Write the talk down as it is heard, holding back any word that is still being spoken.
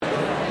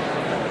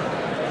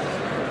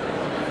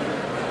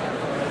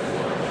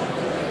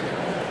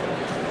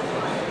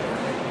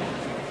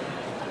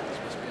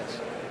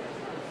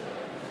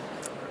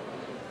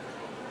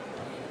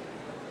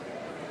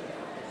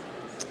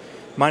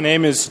My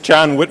name is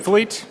John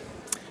Whitfleet.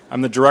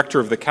 I'm the director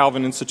of the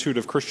Calvin Institute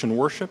of Christian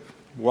Worship.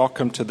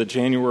 Welcome to the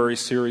January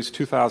Series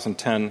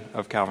 2010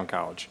 of Calvin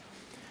College.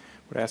 I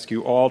would ask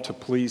you all to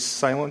please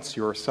silence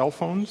your cell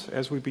phones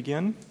as we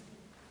begin,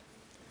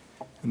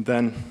 and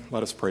then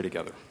let us pray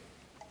together.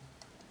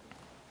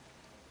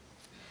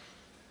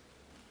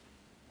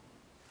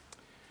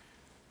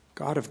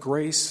 God of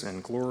grace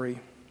and glory,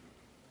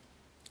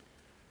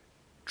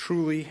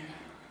 truly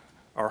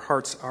our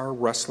hearts are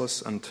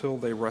restless until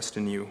they rest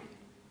in you.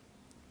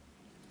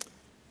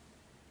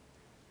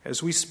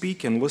 As we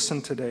speak and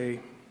listen today,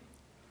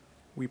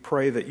 we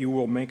pray that you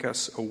will make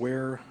us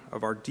aware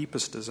of our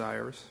deepest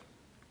desires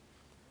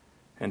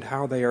and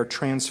how they are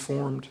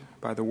transformed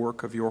by the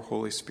work of your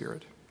Holy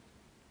Spirit.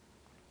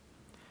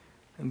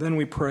 And then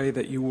we pray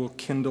that you will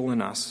kindle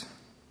in us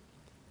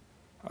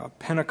a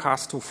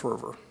Pentecostal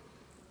fervor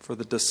for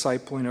the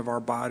discipling of our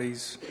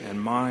bodies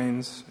and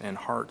minds and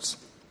hearts,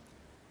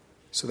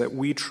 so that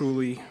we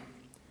truly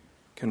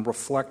can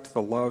reflect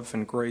the love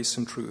and grace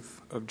and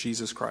truth of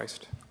Jesus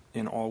Christ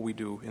in all we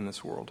do in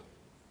this world.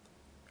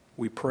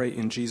 We pray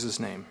in Jesus'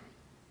 name.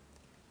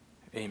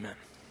 Amen.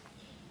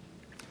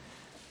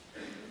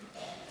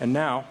 And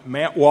now,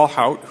 Matt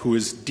Walhout, who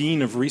is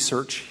Dean of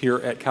Research here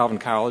at Calvin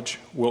College,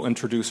 will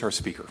introduce our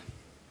speaker.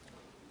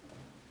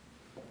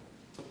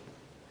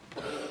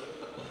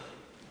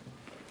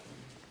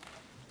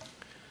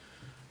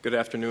 Good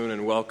afternoon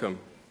and welcome.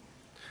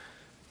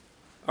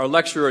 Our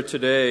lecturer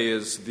today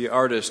is the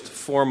artist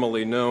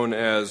formerly known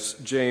as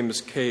James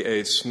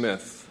K.A.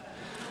 Smith,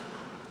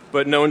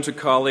 but known to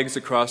colleagues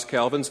across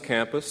Calvin's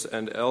campus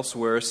and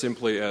elsewhere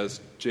simply as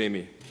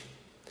Jamie.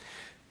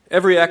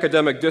 Every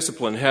academic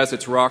discipline has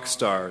its rock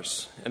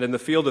stars, and in the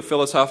field of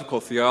philosophical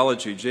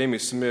theology, Jamie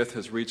Smith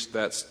has reached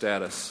that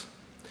status.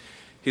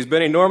 He's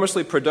been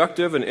enormously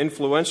productive and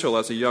influential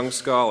as a young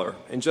scholar.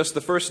 In just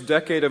the first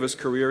decade of his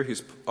career,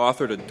 he's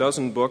authored a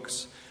dozen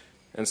books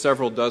and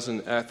several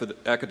dozen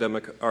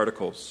academic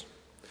articles.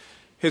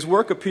 His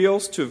work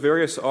appeals to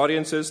various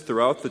audiences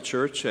throughout the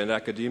church and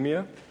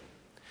academia.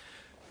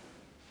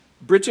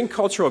 Bridging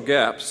cultural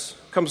gaps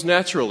comes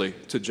naturally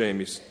to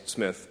Jamie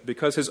Smith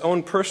because his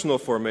own personal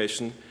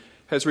formation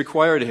has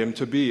required him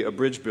to be a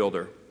bridge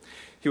builder.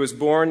 He was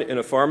born in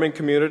a farming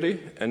community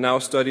and now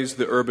studies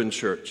the urban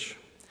church.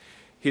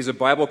 He's a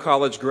Bible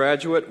college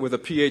graduate with a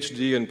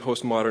PhD in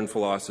postmodern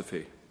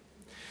philosophy.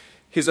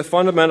 He's a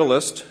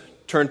fundamentalist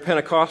turned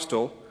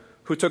Pentecostal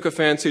who took a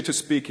fancy to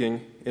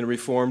speaking in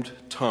Reformed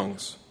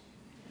tongues.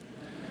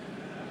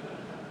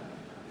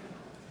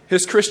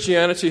 His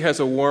Christianity has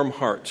a warm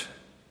heart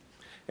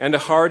and a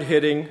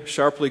hard-hitting,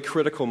 sharply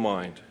critical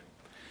mind.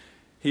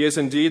 He is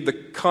indeed the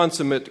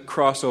consummate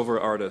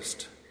crossover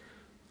artist,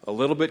 a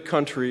little bit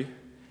country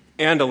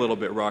and a little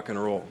bit rock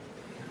and roll.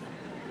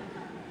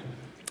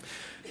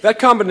 That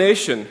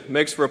combination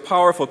makes for a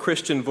powerful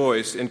Christian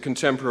voice in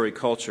contemporary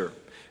culture.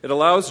 It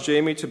allows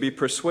Jamie to be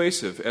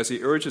persuasive as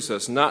he urges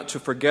us not to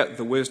forget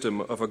the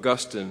wisdom of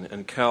Augustine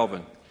and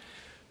Calvin,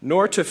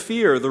 nor to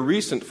fear the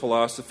recent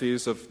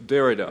philosophies of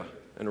Derrida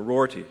and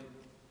Rorty.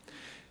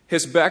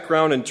 His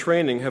background and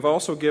training have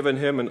also given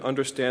him an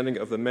understanding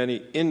of the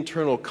many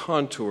internal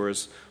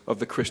contours of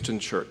the Christian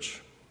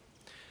church.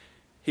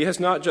 He has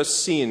not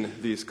just seen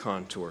these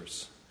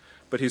contours,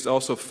 but he's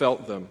also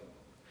felt them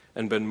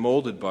and been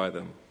molded by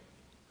them.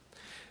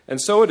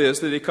 And so it is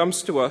that he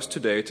comes to us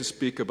today to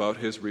speak about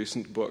his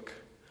recent book,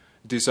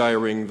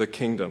 Desiring the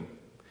Kingdom,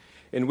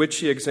 in which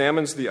he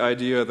examines the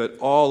idea that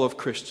all of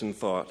Christian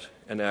thought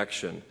and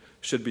action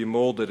should be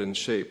molded and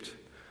shaped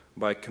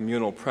by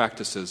communal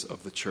practices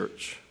of the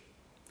church.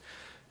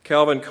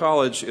 Calvin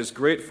College is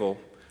grateful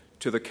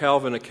to the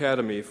Calvin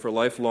Academy for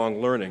Lifelong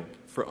Learning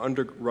for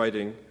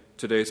underwriting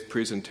today's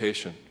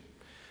presentation.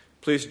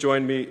 Please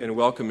join me in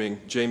welcoming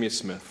Jamie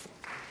Smith.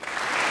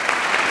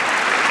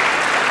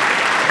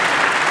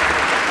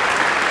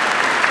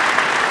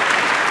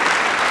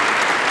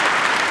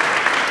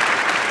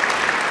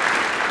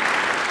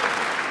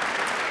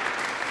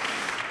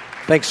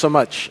 Thanks so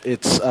much.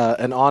 It's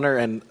an honor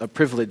and a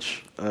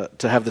privilege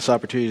to have this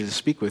opportunity to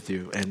speak with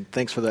you. And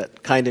thanks for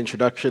that kind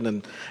introduction.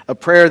 And a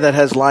prayer that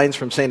has lines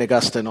from St.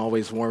 Augustine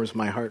always warms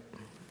my heart.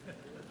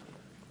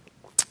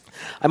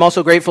 I'm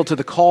also grateful to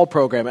the Call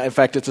program. In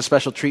fact, it's a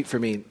special treat for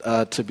me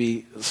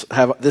to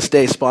have this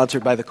day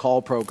sponsored by the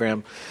Call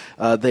program.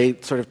 They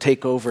sort of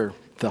take over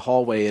the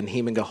hallway in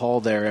Heminga Hall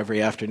there every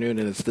afternoon,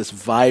 and it's this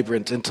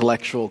vibrant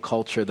intellectual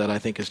culture that I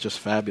think is just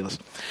fabulous.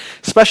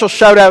 Special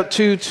shout out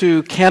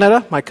to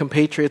Canada, my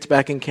compatriots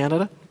back in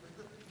Canada.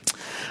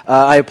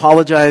 I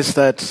apologize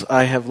that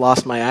I have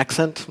lost my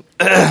accent.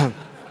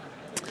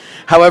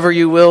 However,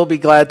 you will be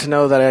glad to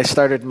know that I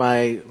started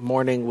my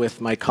morning with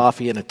my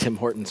coffee in a Tim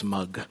Hortons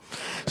mug.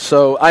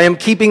 So I am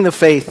keeping the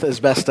faith as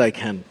best I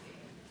can.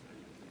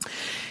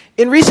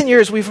 In recent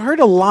years, we've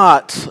heard a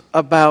lot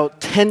about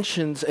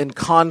tensions and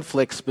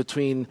conflicts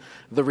between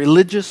the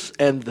religious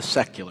and the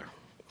secular.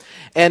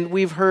 And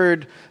we've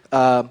heard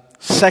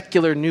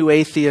secular new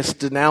atheists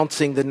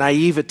denouncing the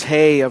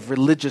naivete of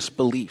religious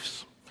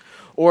beliefs,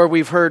 Or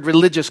we've heard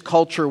religious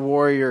culture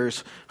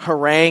warriors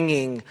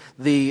haranguing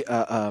the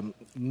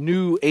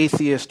new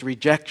atheist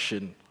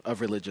rejection of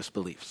religious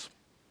beliefs.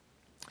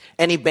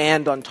 Any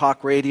band on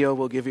talk radio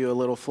will give you a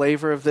little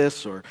flavor of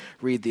this, or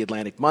read the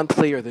Atlantic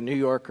Monthly or the New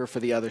Yorker for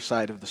the other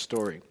side of the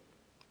story.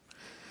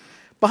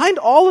 Behind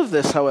all of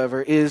this,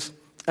 however, is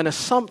an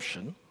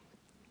assumption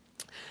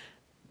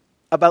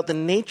about the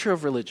nature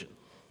of religion.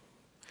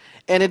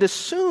 And it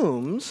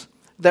assumes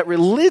that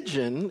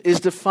religion is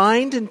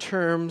defined in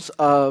terms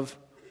of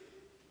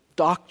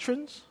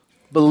doctrines,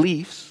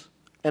 beliefs,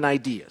 and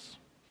ideas.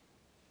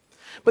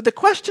 But the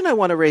question I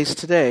want to raise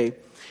today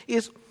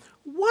is,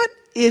 what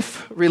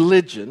if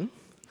religion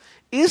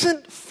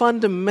isn't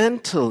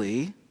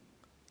fundamentally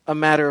a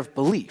matter of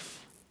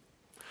belief?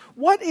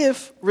 What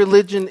if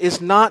religion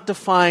is not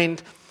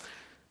defined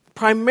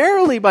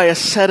primarily by a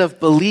set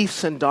of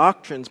beliefs and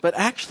doctrines, but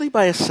actually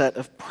by a set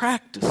of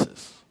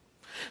practices?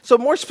 So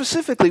more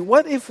specifically,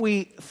 what if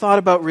we thought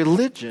about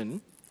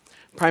religion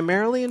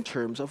primarily in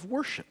terms of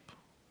worship?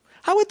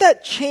 How would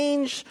that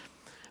change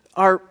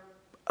our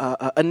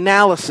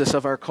analysis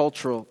of our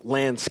cultural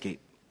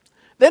landscape?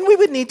 Then we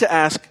would need to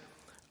ask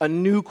a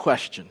new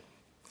question.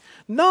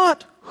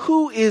 Not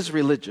who is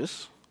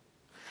religious,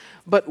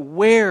 but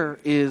where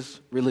is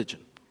religion?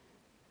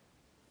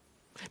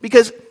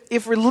 Because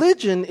if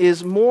religion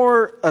is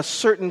more a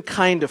certain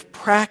kind of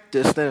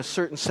practice than a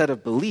certain set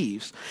of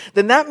beliefs,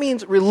 then that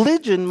means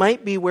religion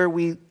might be where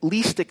we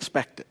least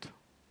expect it.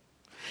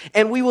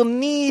 And we will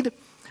need,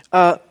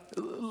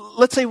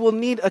 let's say we'll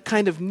need a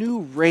kind of new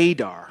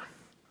radar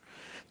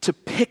to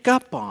pick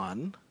up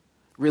on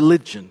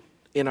religion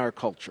in our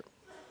culture.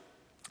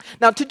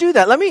 Now, to do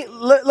that,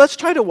 let's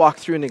try to walk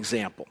through an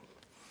example.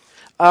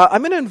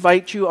 I'm going to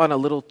invite you on a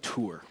little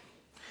tour.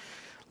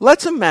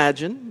 Let's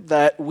imagine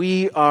that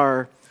we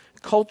are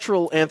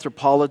cultural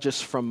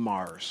anthropologists from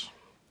Mars.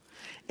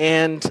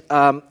 And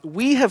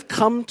we have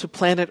come to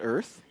planet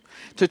Earth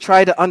to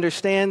try to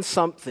understand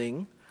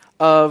something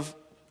of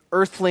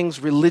Earthlings'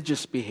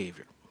 religious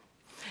behavior.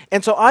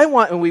 And so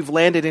and we've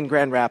landed in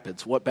Grand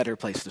Rapids. What better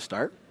place to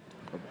start?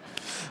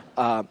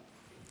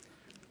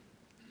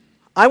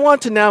 I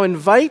want to now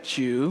invite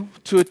you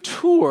to a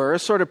tour, a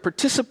sort of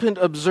participant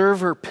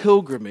observer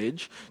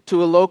pilgrimage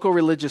to a local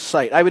religious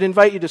site. I would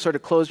invite you to sort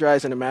of close your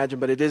eyes and imagine,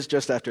 but it is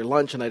just after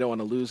lunch and I don't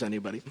want to lose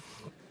anybody.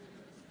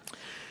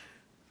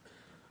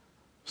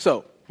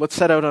 So, let's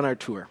set out on our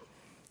tour.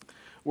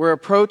 We're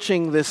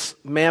approaching this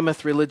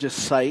mammoth religious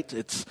site.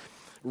 It's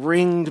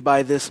ringed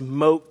by this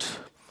moat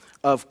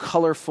of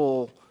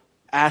colorful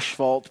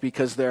asphalt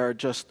because there are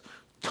just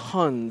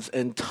tons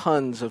and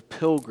tons of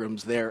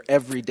pilgrims there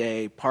every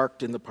day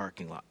parked in the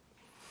parking lot.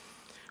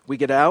 We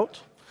get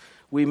out.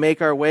 We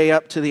make our way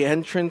up to the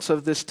entrance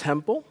of this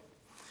temple.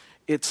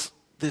 It's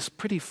this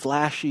pretty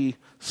flashy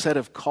set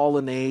of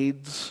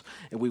colonnades,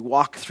 and we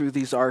walk through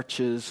these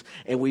arches,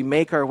 and we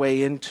make our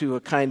way into a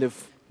kind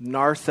of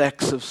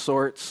narthex of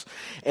sorts,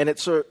 and it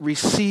sort of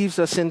receives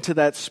us into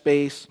that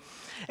space.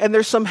 And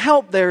there's some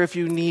help there if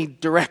you need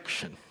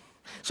direction.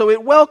 So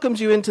it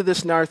welcomes you into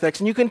this narthex,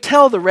 and you can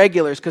tell the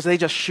regulars because they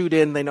just shoot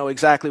in, they know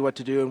exactly what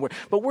to do.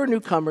 But we're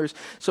newcomers,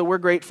 so we're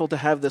grateful to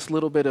have this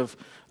little bit of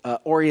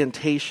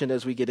orientation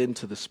as we get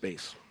into the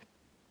space.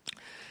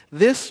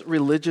 This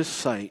religious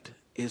site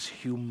is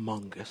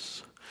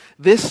humongous.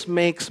 This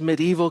makes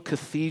medieval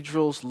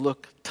cathedrals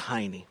look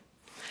tiny.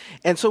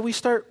 And so we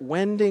start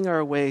wending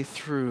our way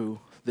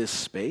through this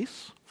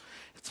space.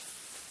 It's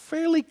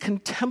fairly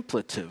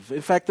contemplative.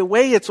 In fact, the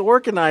way it's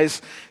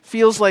organized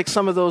feels like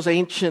some of those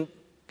ancient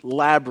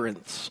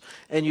labyrinths,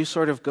 and you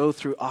sort of go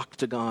through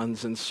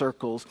octagons and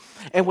circles.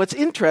 And what's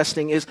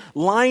interesting is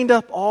lined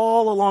up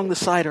all along the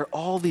side are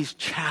all these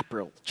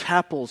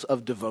chapels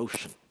of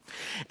devotion.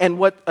 And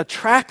what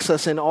attracts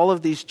us in all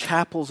of these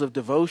chapels of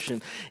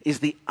devotion is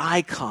the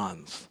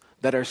icons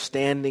that are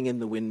standing in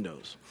the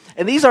windows.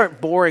 And these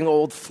aren't boring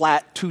old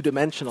flat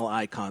two-dimensional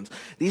icons.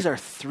 These are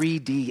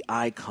 3D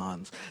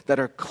icons that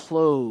are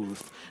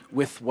clothed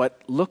with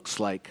what looks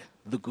like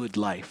the good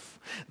life.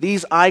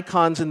 These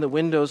icons in the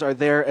windows are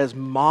there as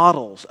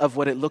models of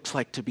what it looks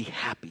like to be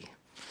happy,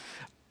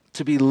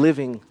 to be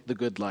living the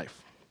good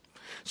life.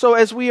 So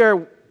as we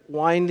are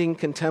winding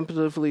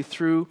contemplatively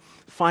through,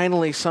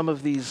 finally some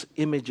of these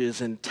images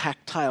and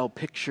tactile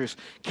pictures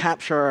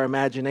capture our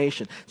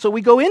imagination. So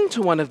we go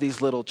into one of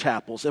these little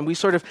chapels and we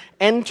sort of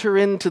enter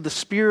into the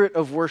spirit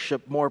of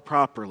worship more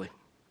properly.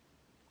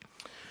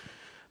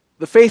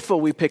 The faithful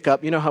we pick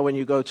up, you know how when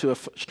you go to a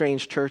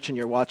strange church and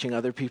you're watching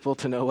other people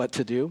to know what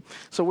to do?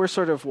 So we're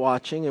sort of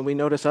watching and we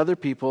notice other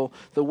people,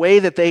 the way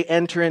that they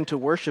enter into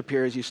worship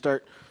here is you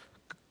start,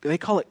 they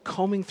call it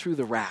combing through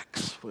the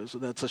racks.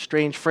 That's a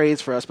strange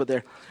phrase for us, but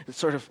it's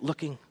sort of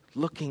looking.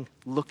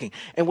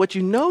 And what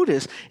you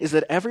notice is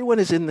that everyone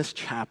is in this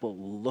chapel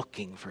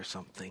looking for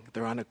something.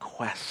 They're on a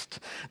quest.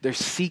 They're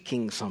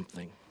seeking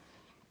something.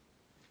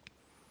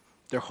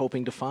 They're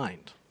hoping to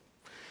find.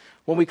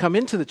 When we come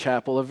into the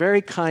chapel, a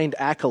very kind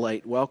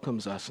acolyte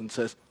welcomes us and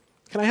says,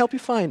 "Can I help you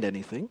find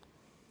anything?"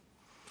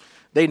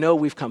 They know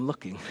we've come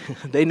looking.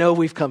 They know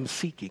we've come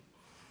seeking.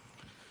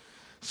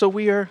 So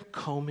we are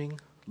combing,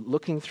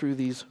 looking through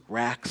these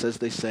racks, as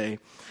they say.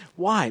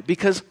 Why?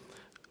 Because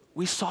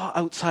we saw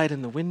outside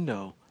in the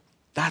window,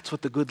 that's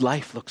what the good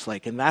life looks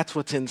like, and that's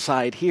what's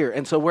inside here.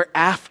 And so we're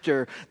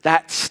after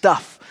that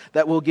stuff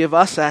that will give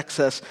us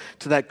access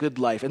to that good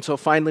life. And so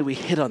finally we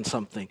hit on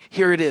something.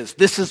 Here it is.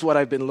 This is what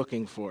I've been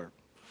looking for.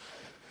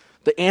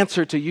 The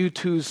answer to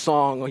U2's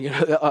song,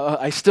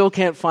 I still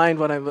haven't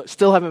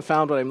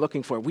found what I'm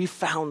looking for. We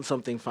found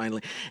something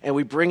finally, and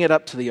we bring it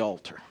up to the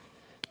altar.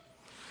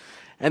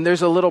 And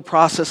there's a little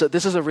process that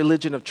this is a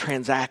religion of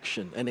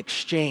transaction and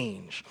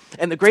exchange.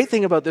 And the great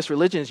thing about this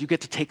religion is you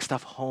get to take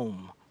stuff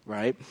home,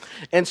 right?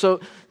 And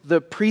so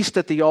the priest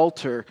at the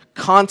altar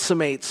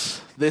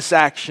consummates this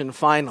action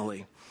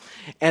finally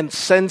and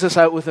sends us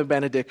out with a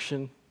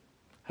benediction.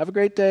 Have a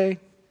great day.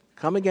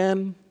 Come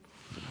again.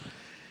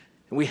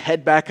 And we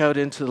head back out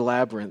into the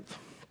labyrinth.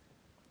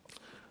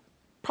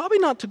 Probably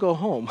not to go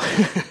home.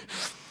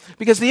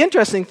 Because the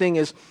interesting thing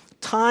is,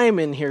 time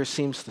in here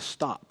seems to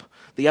stop.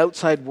 The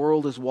outside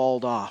world is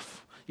walled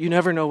off. You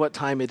never know what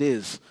time it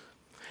is.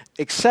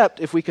 Except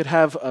if we could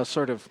have a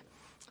sort of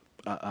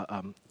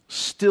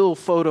still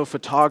photo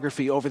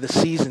photography over the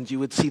seasons, you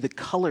would see the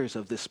colors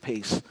of this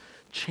place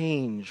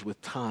change with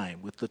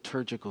time, with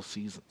liturgical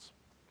seasons.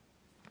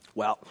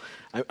 Well,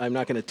 I'm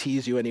not going to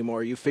tease you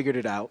anymore. You figured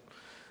it out.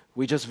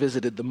 We just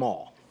visited the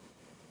mall.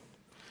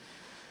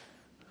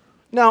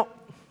 Now,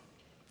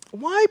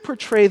 why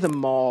portray the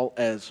mall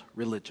as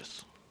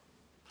religious?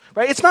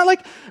 Right? It's not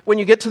like when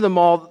you get to the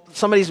mall,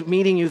 somebody's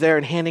meeting you there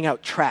and handing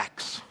out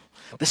tracts.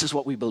 This is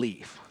what we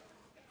believe.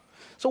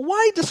 So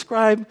why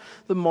describe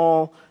the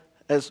mall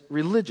as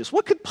religious?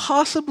 What could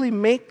possibly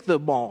make the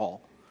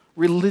mall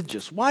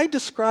religious? Why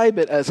describe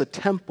it as a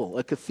temple,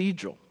 a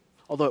cathedral?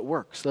 Although it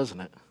works,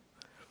 doesn't it?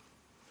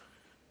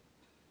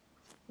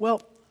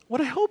 Well,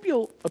 what I hope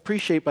you'll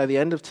appreciate by the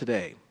end of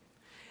today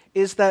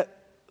is that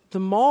the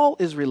mall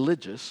is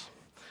religious,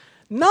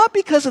 not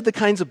because of the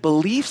kinds of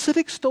beliefs it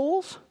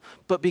extols,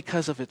 but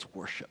because of its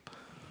worship.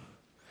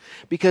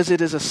 Because it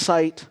is a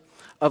site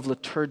of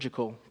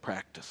liturgical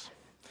practice.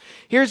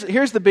 Here's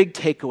the big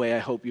takeaway I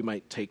hope you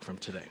might take from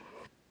today.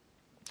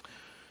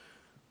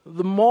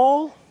 The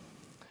mall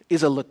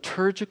is a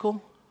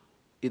liturgical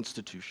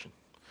institution.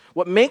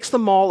 What makes the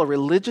mall a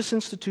religious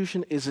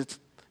institution is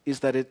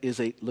that it is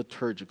a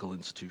liturgical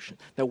institution.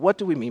 Now, what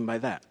do we mean by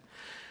that?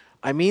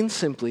 I mean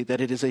simply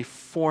that it is a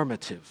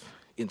formative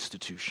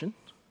institution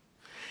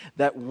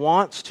that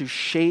wants to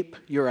shape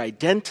your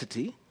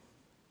identity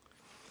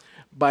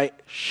by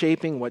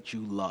shaping what you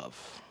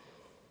love.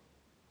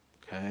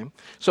 Okay?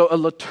 So a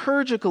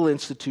liturgical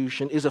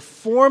institution is a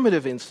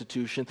formative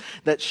institution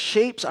that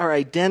shapes our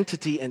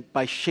identity and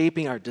by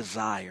shaping our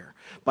desire,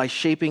 by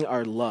shaping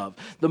our love.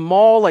 The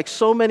mall, like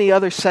so many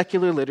other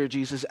secular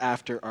liturgies, is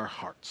after our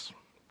hearts.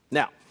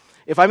 Now,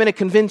 if I'm going to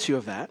convince you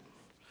of that,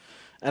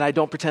 and I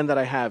don't pretend that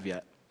I have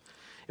yet,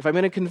 if I'm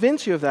going to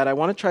convince you of that, I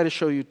want to try to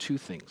show you two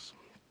things.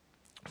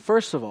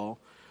 First of all,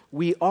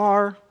 we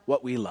are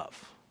what we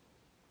love.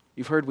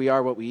 You've heard we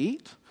are what we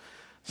eat.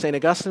 St.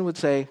 Augustine would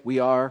say we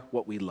are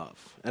what we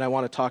love. And I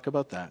want to talk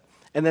about that.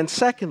 And then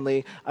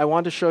secondly, I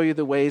want to show you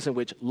the ways in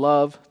which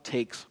love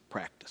takes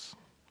practice.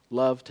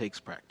 Love takes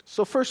practice.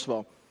 So first of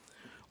all,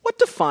 what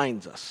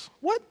defines us?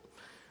 What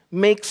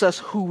makes us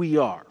who we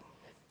are?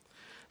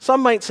 Some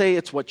might say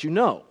it's what you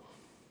know.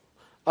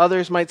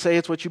 Others might say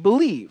it's what you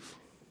believe.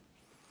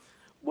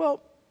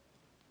 Well,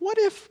 what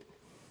if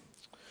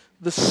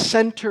the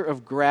center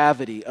of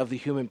gravity of the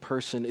human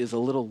person is a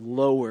little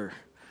lower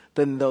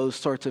than those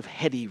sorts of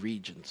heady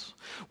regions?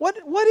 What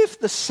if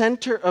the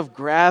center of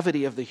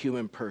gravity of the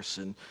human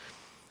person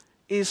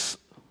is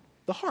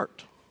the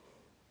heart?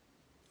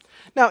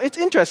 Now, it's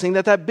interesting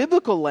that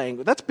biblical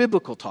language, that's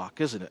biblical talk,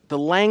 isn't it? The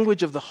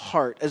language of the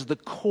heart as the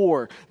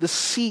core, the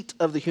seat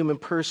of the human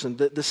person,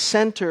 the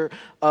center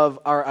of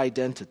our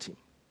identity.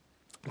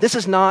 This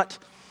is not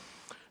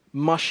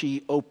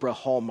mushy Oprah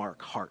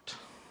Hallmark heart.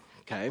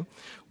 Okay?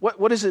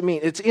 What does it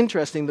mean? It's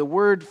interesting. The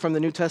word from the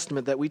New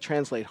Testament that we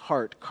translate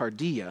heart,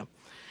 cardia,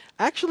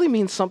 actually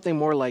means something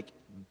more like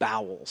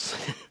bowels.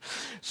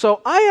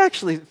 So I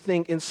actually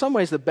think in some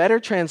ways the better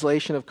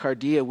translation of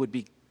cardia would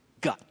be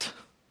gut.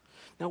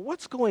 Now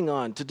what's going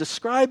on to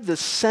describe the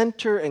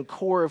center and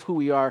core of who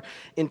we are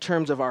in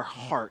terms of our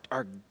heart,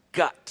 our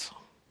gut?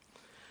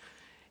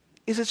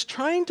 It's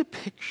trying to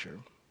picture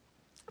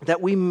that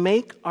we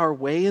make our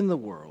way in the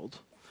world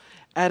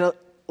at a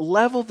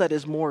level that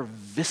is more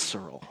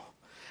visceral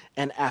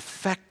and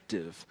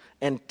affective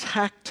and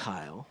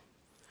tactile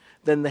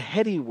than the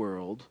heady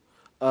world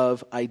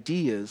of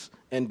ideas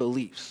and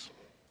beliefs.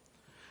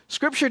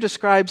 Scripture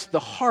describes the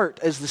heart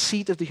as the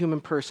seat of the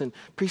human person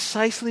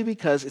precisely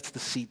because it's the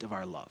seat of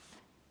our love.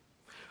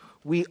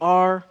 We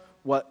are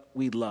what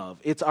we love.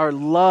 It's our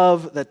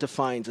love that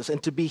defines us,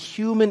 and to be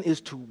human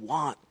is to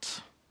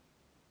want.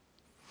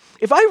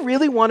 If I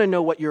really want to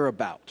know what you're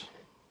about,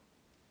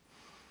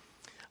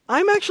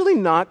 I'm actually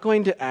not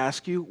going to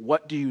ask you,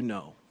 what do you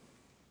know?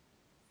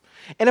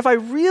 And if I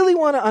really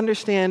want to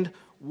understand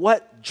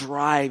what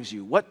drives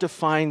you, what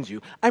defines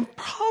you, I'm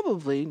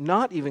probably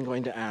not even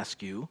going to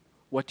ask you,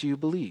 what do you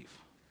believe?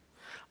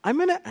 I'm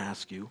going to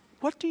ask you,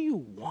 what do you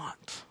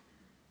want?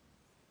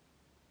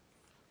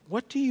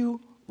 What do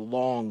you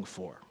long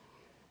for?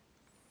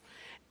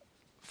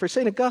 For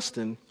St.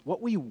 Augustine,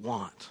 what we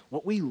want,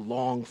 what we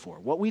long for,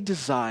 what we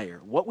desire,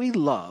 what we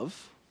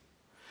love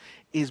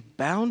is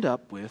bound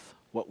up with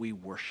what we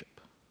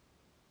worship.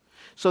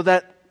 So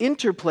that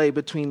interplay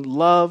between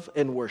love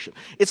and worship.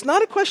 It's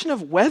not a question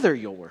of whether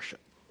you'll worship.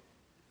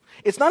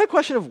 It's not a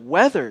question of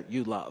whether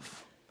you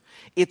love.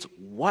 It's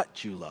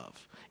what you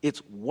love. It's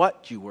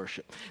what you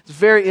worship. It's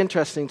very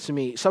interesting to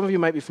me. Some of you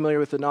might be familiar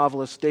with the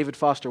novelist David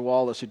Foster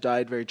Wallace, who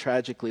died very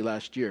tragically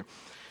last year.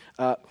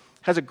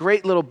 Has a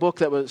great little book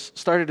that was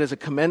started as a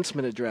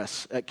commencement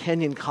address at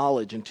Kenyon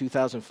College in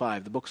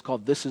 2005. The book's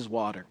called This Is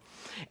Water.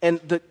 And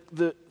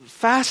the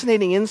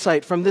fascinating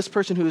insight from this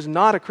person who is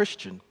not a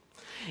Christian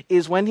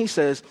is when he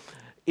says,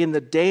 in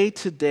the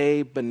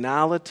day-to-day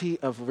banality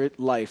of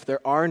life, there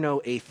are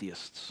no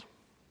atheists.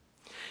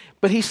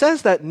 But he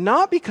says that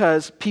not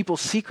because people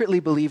secretly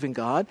believe in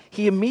God.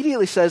 He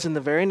immediately says in the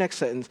very next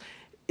sentence,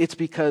 it's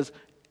because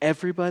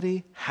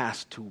everybody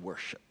has to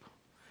worship.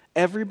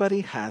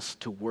 Everybody has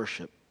to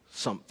worship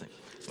something.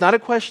 It's not a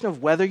question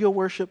of whether you'll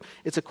worship,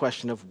 it's a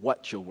question of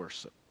what you'll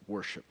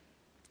worship.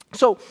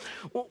 So,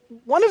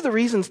 one of the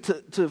reasons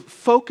to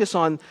focus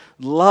on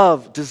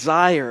love,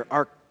 desire,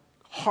 our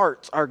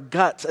hearts, our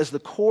guts as the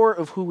core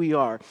of who we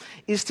are,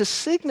 is to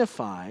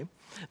signify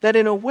that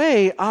in a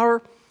way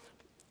our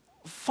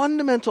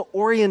fundamental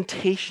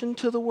orientation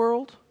to the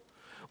world,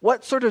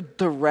 what sort of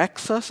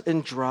directs us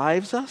and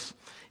drives us,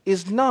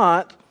 is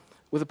not,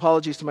 with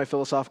apologies to my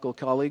philosophical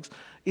colleagues,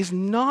 is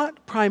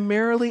not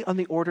primarily on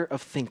the order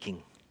of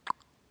thinking.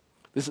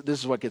 This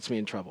is what gets me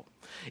in trouble.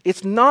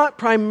 It's not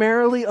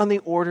primarily on the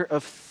order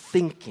of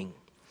thinking.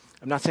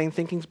 I'm not saying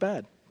thinking's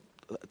bad.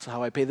 That's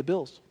how I pay the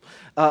bills.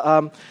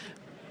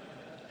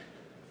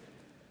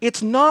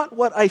 It's not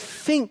what I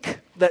think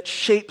that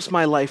shapes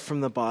my life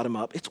from the bottom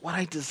up. It's what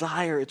I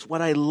desire. It's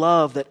what I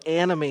love that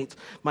animates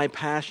my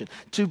passion.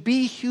 To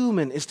be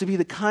human is to be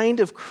the kind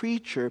of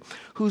creature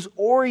who's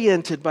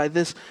oriented by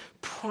this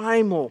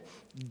primal,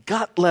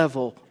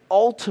 gut-level,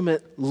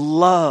 ultimate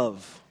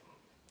love.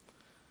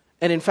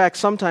 And in fact,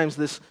 sometimes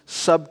this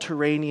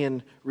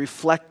subterranean,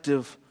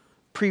 reflective,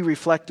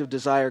 pre-reflective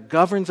desire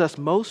governs us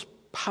most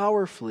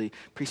powerfully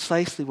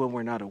precisely when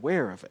we're not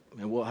aware of it.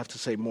 And we'll have to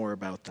say more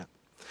about that.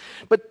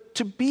 But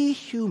to be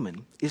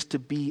human is to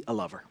be a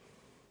lover.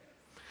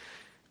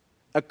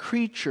 A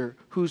creature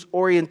whose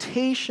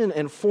orientation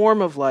and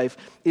form of life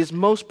is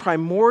most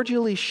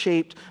primordially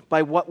shaped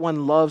by what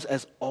one loves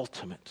as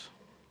ultimate.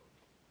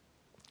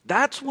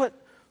 That's what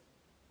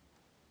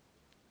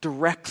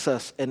directs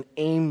us and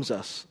aims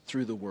us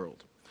through the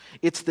world.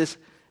 It's this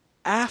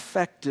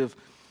affective,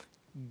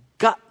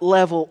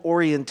 gut-level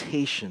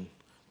orientation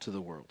to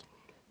the world.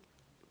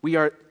 We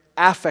are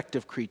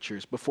affective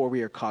creatures before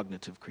we are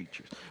cognitive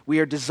creatures. We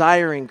are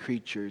desiring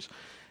creatures,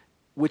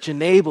 which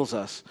enables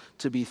us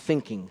to be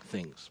thinking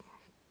things.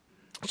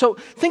 So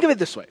think of it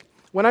this way.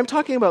 When I'm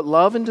talking about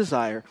love and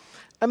desire,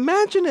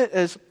 imagine it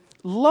as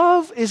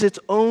love is its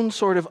own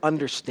sort of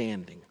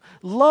understanding.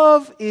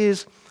 Love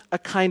is a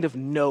kind of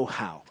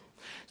know-how.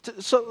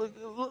 So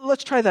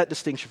let's try that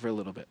distinction for a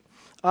little bit.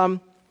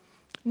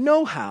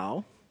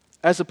 Know-how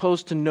as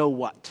opposed to know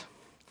what.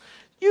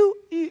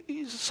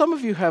 Some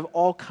of you have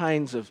all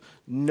kinds of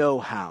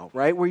know-how,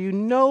 right? Where you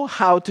know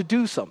how to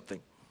do something.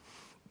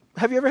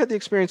 Have you ever had the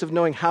experience of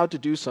knowing how to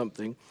do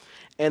something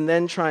and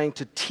then trying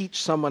to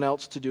teach someone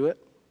else to do it,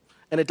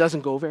 and it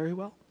doesn't go very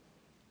well?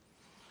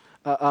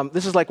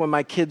 This is like when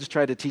my kids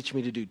try to teach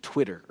me to do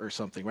Twitter or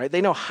something, right?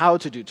 They know how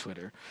to do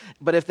Twitter,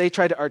 but if they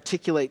try to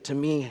articulate to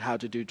me how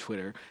to do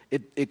Twitter,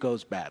 it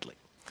goes badly.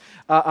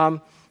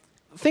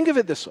 Think of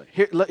it this way.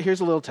 Here's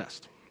a little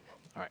test.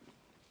 All right.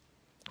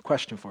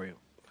 Question for you.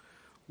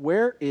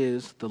 Where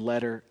is the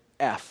letter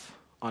F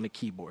on a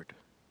keyboard?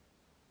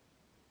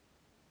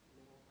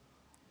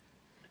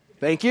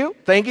 Thank you.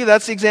 Thank you.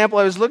 That's the example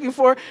I was looking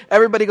for.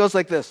 Everybody goes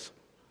like this.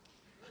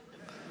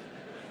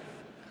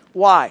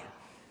 Why?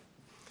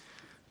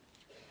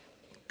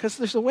 Because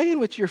there's a way in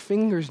which your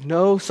fingers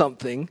know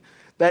something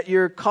that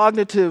your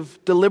cognitive,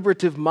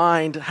 deliberative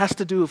mind has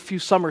to do a few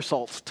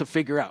somersaults to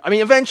figure out. I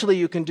mean, eventually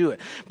you can do it.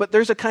 But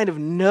there's a kind of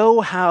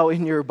know-how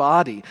in your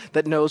body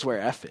that knows where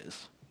F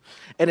is.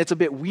 And it's a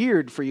bit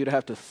weird for you to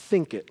have to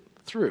think it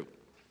through.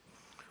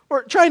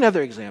 Or try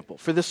another example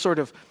for this sort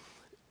of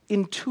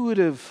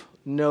intuitive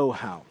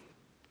know-how.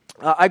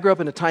 I grew up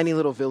in a tiny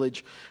little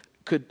village,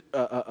 could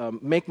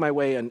make my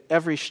way on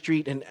every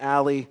street and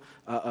alley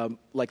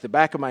like the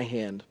back of my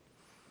hand,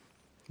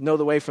 know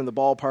the way from the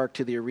ballpark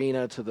to the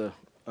arena to the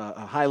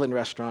Highland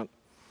restaurant.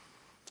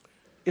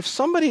 If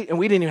somebody, and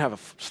we didn't even have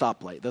a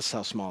stoplight, that's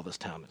how small this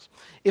town is.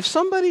 If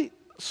somebody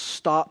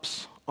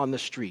stops on the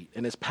street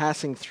and is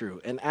passing through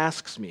and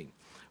asks me,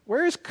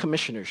 where is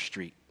Commissioner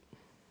Street?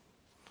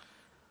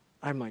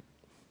 I'm like,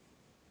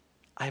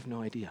 I have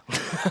no idea.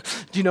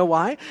 Do you know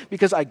why?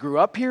 Because I grew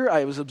up here,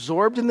 I was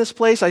absorbed in this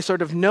place, I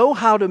sort of know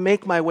how to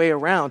make my way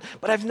around,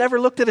 but I've never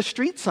looked at a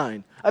street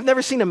sign. I've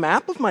never seen a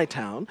map of my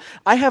town.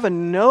 I have a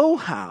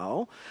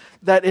know-how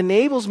that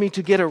enables me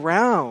to get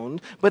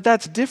around, but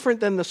that's different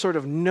than the sort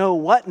of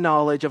know-what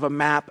knowledge of a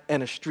map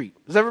and a street.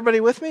 Is everybody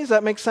with me? Does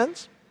that make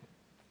sense?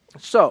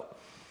 So,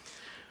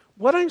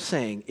 what I'm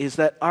saying is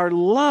that our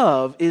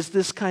love is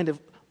this kind of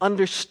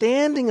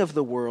understanding of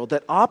the world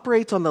that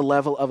operates on the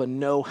level of a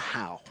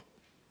know-how.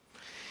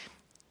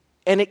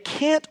 And it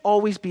can't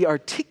always be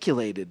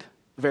articulated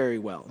very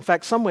well. In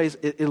fact, some ways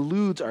it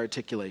eludes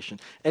articulation.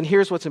 And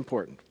here's what's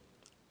important.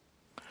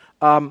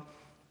 A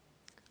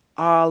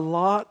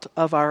lot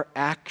of our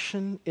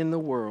action in the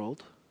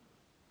world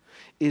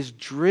is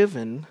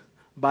driven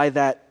by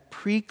that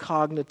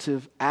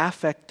precognitive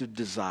affective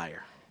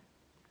desire,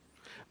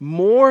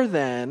 more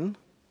than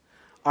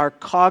our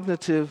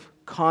cognitive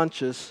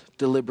conscious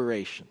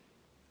deliberation.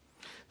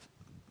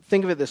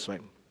 Think of it this way.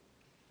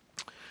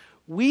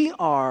 We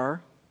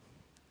are,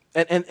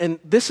 and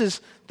this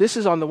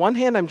is on the one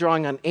hand, I'm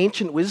drawing on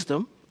ancient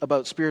wisdom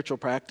about spiritual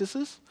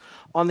practices.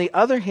 On the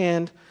other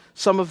hand,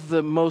 some of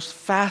the most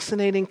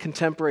fascinating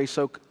contemporary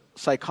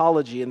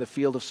psychology in the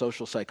field of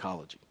social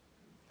psychology.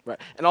 Right?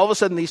 And all of a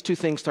sudden, these two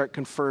things start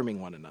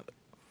confirming one another.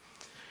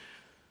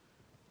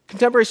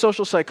 Contemporary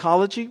social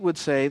psychology would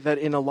say that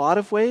in a lot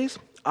of ways,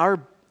 our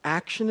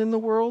action in the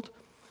world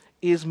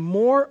is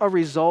more a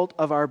result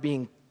of our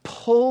being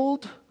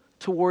pulled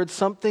towards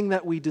something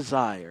that we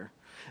desire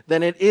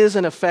than it is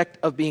an effect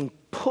of being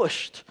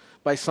pushed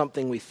by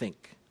something we think.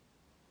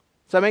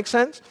 Does that make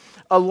sense?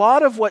 A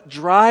lot of what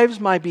drives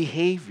my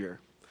behavior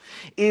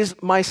is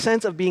my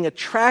sense of being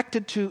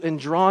attracted to and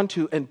drawn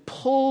to and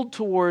pulled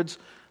towards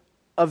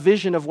a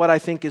vision of what I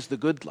think is the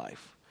good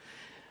life.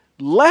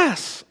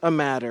 Less a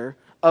matter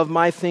of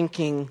my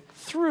thinking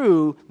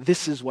through,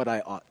 this is what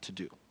I ought to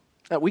do.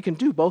 Now, we can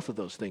do both of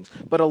those things,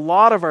 but a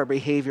lot of our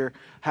behavior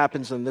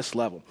happens on this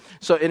level.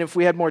 So, and if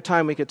we had more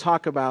time, we could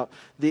talk about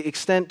the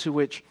extent to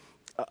which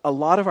a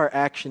lot of our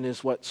action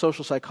is what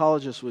social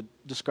psychologists would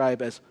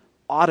describe as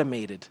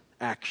automated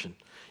action.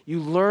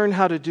 You learn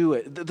how to do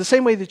it the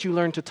same way that you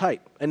learn to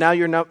type, and now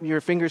your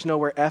fingers know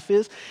where F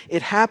is.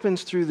 It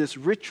happens through this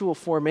ritual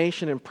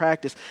formation and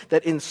practice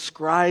that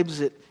inscribes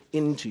it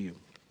into you.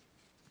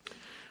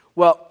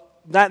 Well,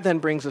 that then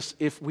brings us,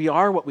 if we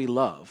are what we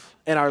love,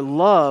 and our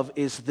love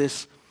is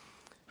this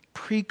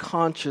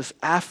preconscious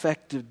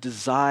affective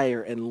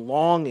desire and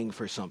longing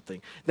for something,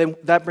 then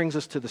that brings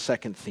us to the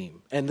second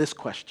theme and this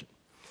question.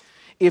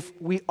 If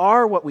we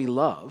are what we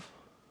love,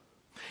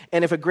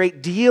 and if a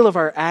great deal of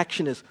our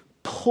action is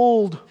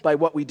pulled by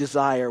what we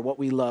desire, what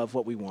we love,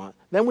 what we want,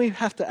 then we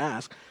have to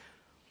ask,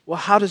 well,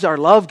 how does our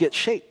love get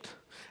shaped?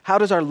 How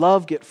does our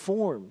love get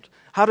formed?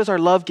 How does our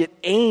love get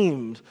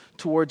aimed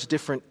towards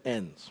different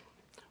ends?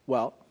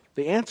 Well,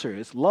 the answer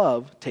is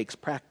love takes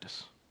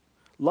practice.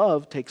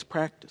 Love takes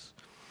practice.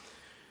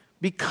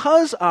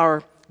 Because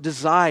our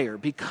desire,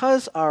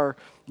 because our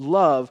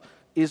love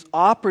is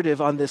operative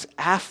on this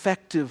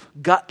affective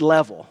gut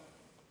level,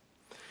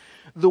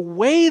 the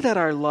way that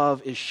our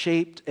love is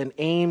shaped and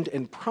aimed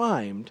and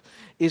primed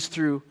is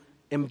through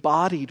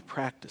embodied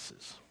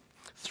practices,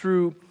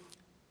 through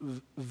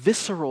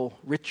visceral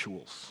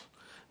rituals,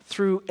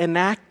 through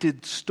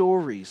enacted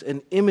stories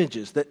and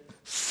images that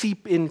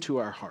seep into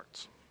our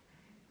hearts.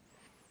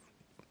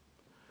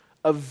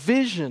 A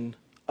vision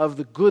of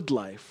the good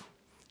life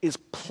is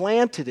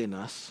planted in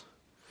us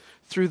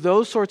through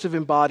those sorts of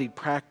embodied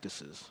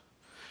practices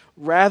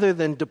rather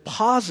than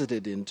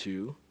deposited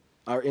into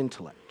our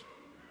intellect.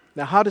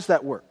 Now, how does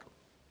that work?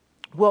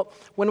 Well,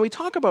 when we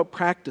talk about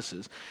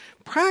practices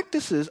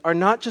are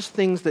not just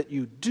things that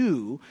you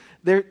do,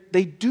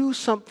 they do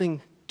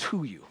something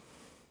to you.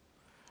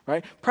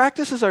 Right?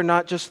 Practices are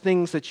not just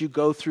things that you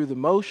go through the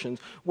motions.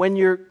 When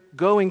you're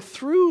going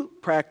through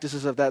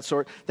practices of that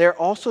sort, they're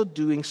also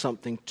doing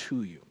something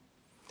to you.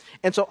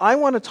 And so I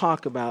want to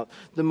talk about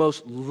the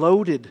most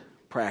loaded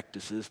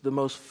practices, the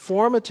most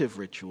formative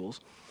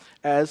rituals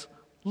as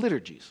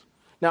liturgies.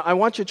 Now, I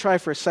want you to try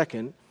for a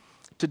second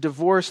to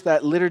divorce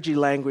that liturgy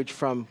language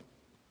from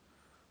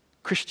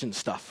Christian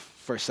stuff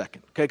for a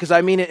second, okay? Because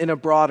I mean it in a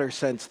broader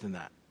sense than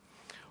that.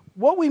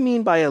 What we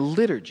mean by a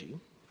liturgy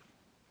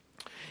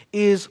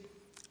is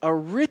a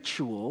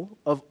ritual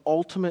of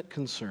ultimate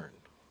concern.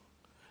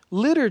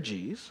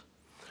 Liturgies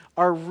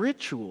are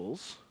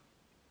rituals,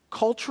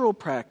 cultural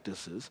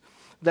practices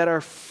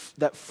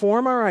that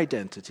form our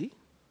identity,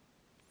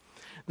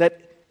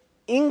 that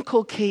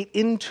inculcate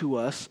into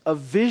us a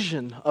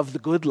vision of the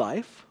good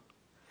life,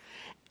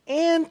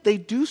 and they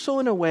do so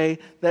in a way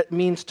that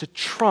means to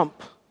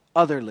trump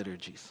other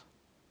liturgies.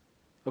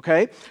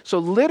 Okay? So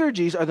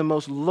liturgies are the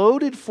most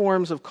loaded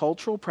forms of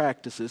cultural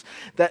practices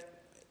that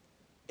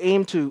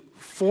aim to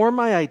form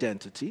my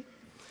identity,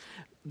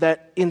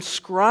 that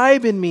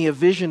inscribe in me a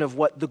vision of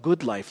what the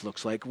good life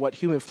looks like, what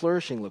human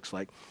flourishing looks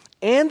like,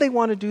 and they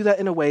want to do that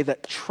in a way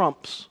that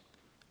trumps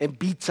and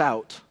beats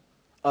out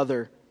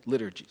other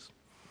liturgies.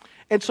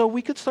 And so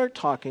we could start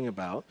talking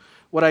about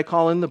what I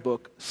call in the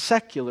book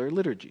secular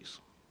liturgies.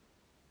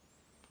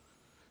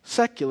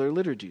 Secular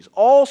liturgies.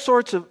 All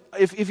sorts of,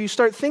 if you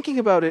start thinking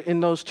about it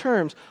in those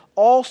terms,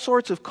 all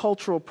sorts of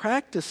cultural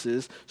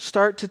practices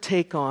start to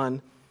take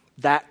on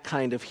that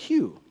kind of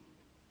hue.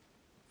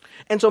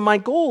 And so my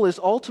goal is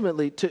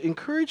ultimately to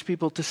encourage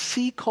people to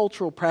see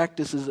cultural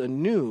practices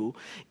anew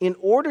in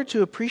order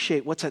to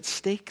appreciate what's at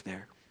stake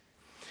there.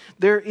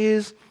 There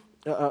is,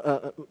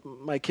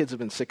 my kids have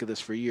been sick of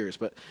this for years,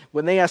 but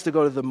when they ask to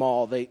go to the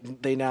mall,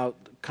 they now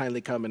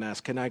kindly come and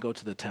ask, can I go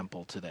to the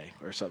temple today?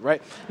 Or something,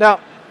 right? Now,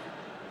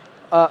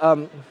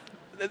 and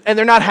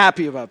they're not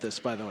happy about this,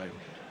 by the way.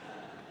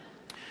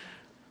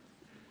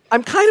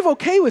 I'm kind of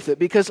okay with it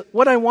because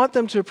what I want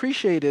them to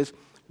appreciate is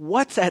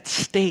what's at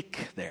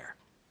stake there.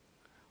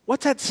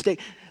 What's at stake?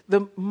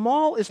 The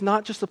mall is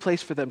not just a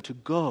place for them to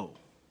go.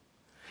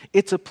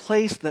 It's a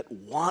place that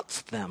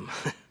wants them.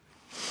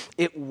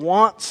 It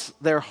wants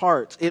their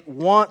hearts. It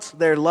wants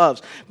their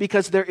loves.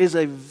 Because there is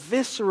a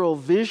visceral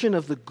vision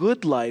of the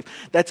good life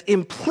that's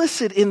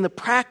implicit in the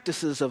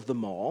practices of the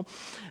mall,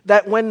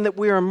 that when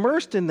we're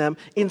immersed in them,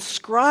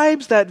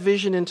 inscribes that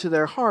vision into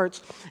their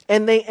hearts,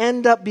 and they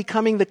end up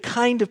becoming the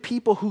kind of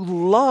people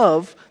who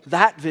love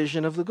that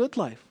vision of the good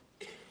life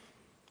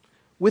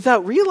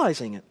without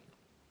realizing it.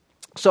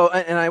 So,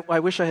 and I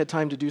wish I had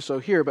time to do so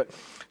here, but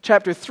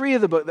chapter 3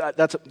 of the book,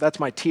 that's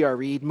my T.R.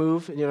 Reid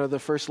move. You know, the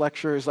first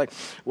lecture is like,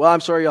 well, I'm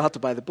sorry, you'll have to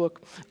buy the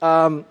book.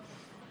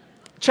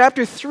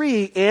 Chapter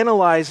 3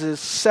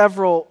 analyzes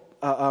several,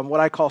 what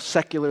I call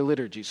secular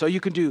liturgy. So you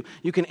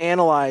can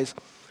analyze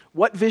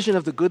what vision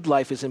of the good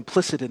life is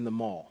implicit in the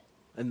mall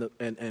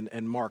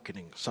and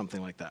marketing,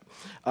 something like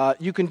that.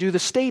 You can do the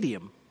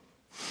stadium.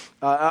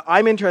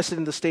 I'm interested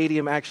in the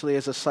stadium actually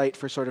as a site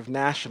for sort of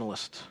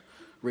nationalist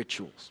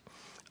rituals.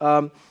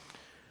 And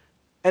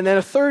then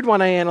a third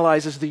one I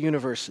analyze is the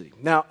university.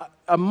 Now,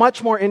 a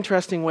much more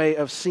interesting way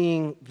of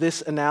seeing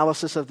this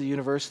analysis of the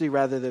university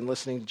rather than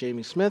listening to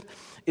Jamie Smith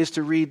is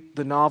to read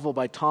the novel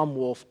by Tom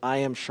Wolfe, I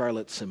Am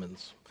Charlotte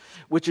Simmons,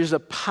 which is a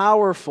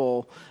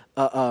powerful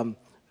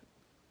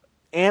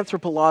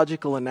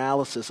anthropological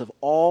analysis of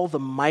all the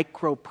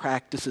micro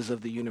practices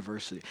of the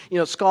university. You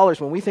know,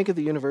 scholars, when we think of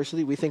the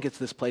university, we think it's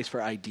this place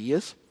for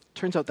ideas.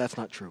 Turns out that's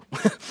not true.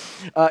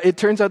 It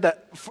turns out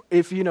that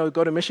if you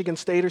go to Michigan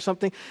State or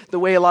something, the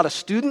way a lot of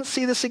students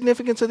see the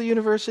significance of the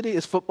university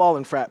is football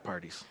and frat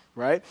parties,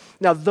 right?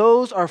 Now,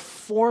 those are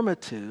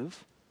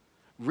formative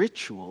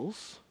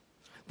rituals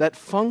that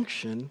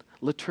function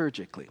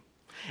liturgically.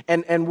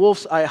 And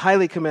Wolfe's, I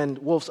highly commend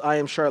Wolfe's I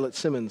Am Charlotte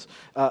Simmons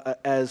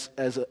as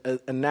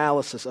an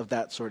analysis of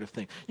that sort of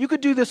thing. You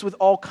could do this with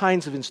all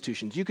kinds of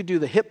institutions. You could do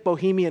the hip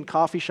bohemian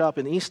coffee shop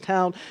in East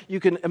Town. You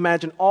can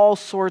imagine all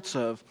sorts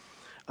of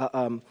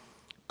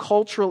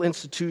cultural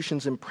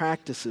institutions and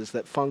practices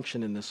that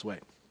function in this way.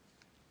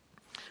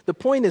 The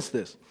point is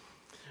this.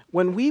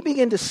 When we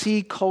begin to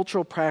see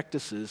cultural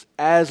practices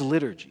as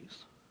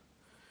liturgies,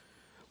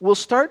 we'll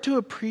start to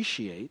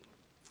appreciate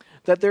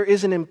that there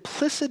is an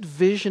implicit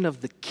vision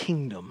of the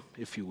kingdom,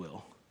 if you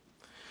will,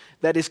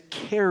 that is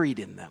carried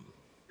in them,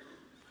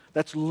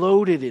 that's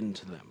loaded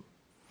into them.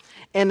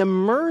 And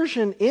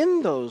immersion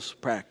in those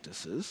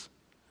practices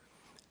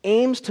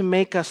aims to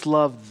make us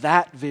love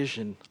that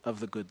vision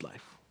of the good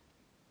life.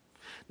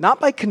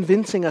 Not by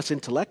convincing us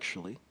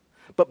intellectually,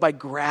 but by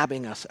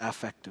grabbing us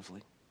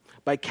affectively,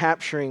 by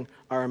capturing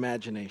our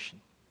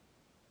imagination.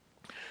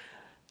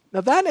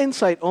 Now that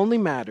insight only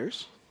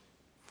matters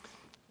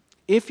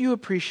if you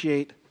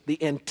appreciate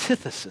the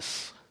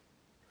antithesis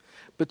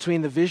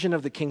between the vision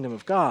of the kingdom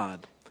of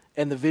God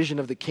and the vision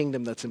of the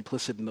kingdom that's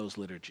implicit in those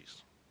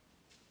liturgies.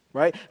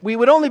 Right? We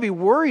would only be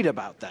worried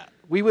about that.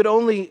 We would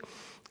only...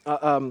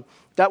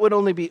 that would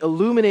only be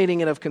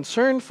illuminating and of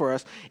concern for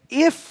us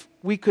if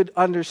we could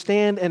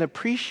understand and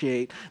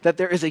appreciate that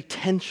there is a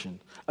tension,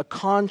 a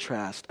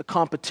contrast, a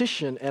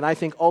competition, and I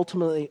think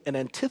ultimately an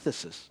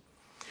antithesis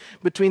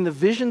between the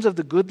visions of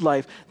the good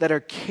life that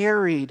are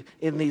carried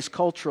in these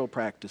cultural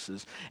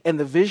practices and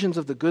the visions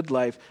of the good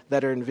life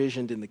that are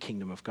envisioned in the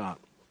kingdom of God.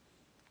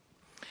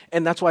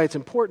 And that's why it's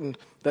important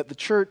that the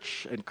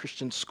church and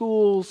Christian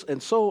schools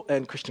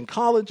and Christian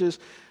colleges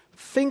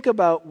think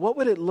about what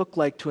would it look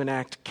like to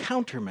enact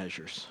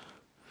countermeasures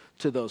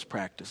to those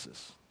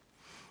practices.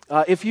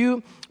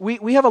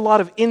 We have a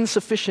lot of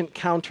insufficient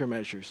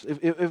countermeasures.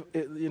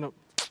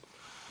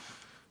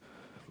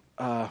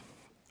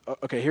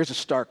 Okay, here's a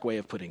stark way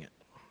of putting it.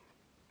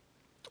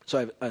 So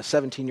I have a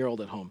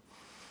 17-year-old at home.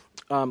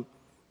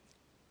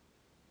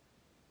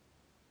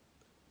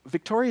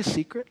 Victoria's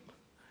Secret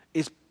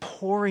is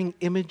pouring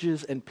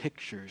images and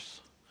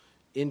pictures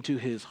into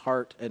his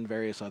heart and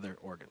various other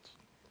organs.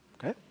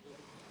 Okay?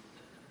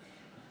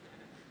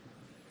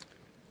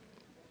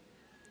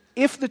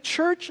 If the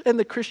church and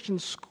the Christian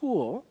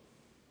school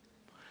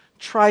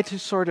try to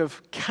sort of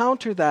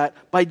counter that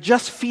by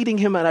just feeding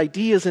him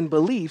ideas and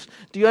beliefs,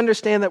 do you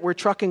understand that we're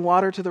trucking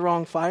water to the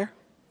wrong fire?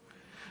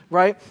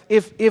 Right?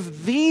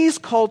 If these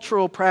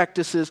cultural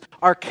practices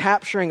are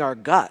capturing our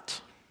gut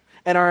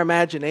and our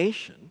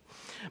imagination,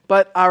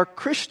 But our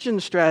Christian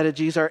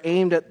strategies are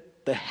aimed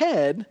at the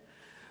head.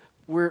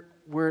 We're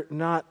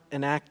not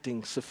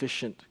enacting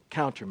sufficient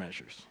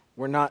countermeasures.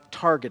 We're not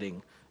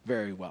targeting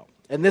very well.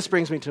 And this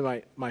brings me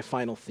to my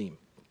final theme.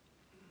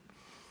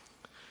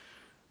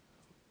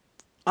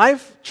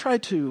 I've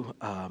tried to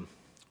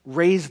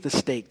raise the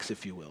stakes,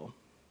 if you will,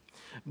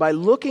 by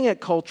looking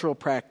at cultural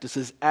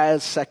practices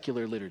as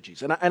secular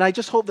liturgies. And I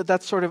just hope that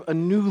that's sort of a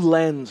new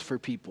lens for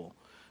people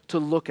to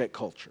look at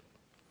culture.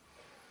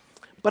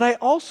 But I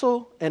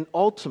also and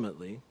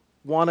ultimately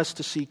want us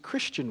to see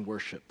Christian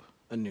worship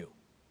anew.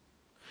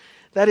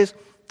 That is,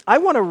 I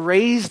want to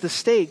raise the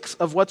stakes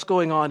of what's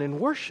going on in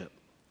worship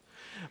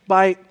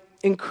by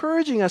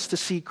encouraging us to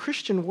see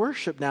Christian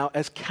worship now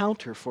as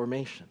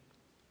counter-formation.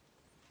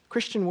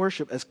 Christian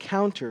worship as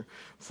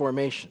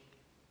counter-formation.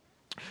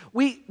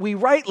 We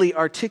rightly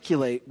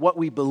articulate what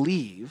we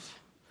believe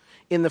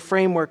in the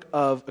framework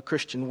of a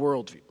Christian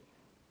worldview.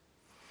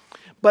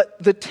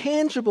 But the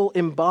tangible,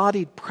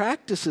 embodied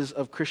practices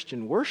of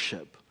Christian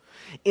worship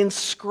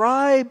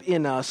inscribe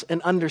in us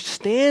an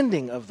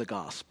understanding of the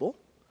gospel,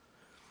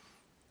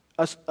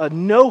 a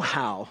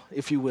know-how,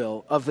 if you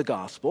will, of the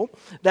gospel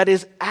that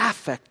is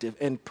affective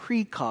and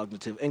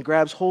precognitive and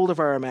grabs hold of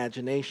our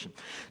imagination.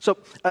 So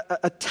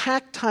a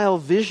tactile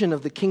vision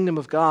of the kingdom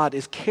of God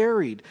is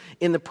carried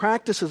in the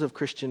practices of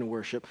Christian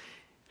worship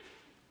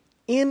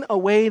in a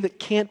way that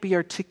can't be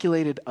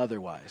articulated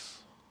otherwise.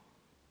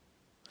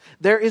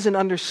 There is an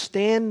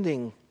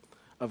understanding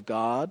of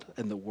God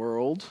and the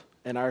world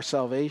and our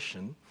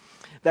salvation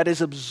that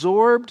is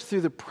absorbed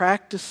through the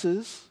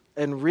practices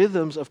and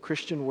rhythms of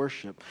Christian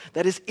worship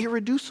that is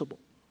irreducible.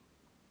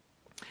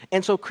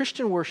 And so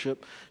Christian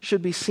worship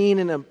should be seen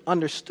and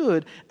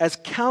understood as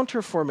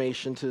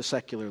counterformation to the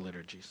secular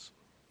liturgies.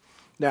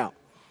 Now,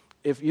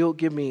 if you'll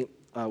give me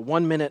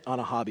 1 minute on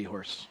a hobby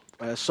horse,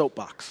 a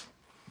soapbox.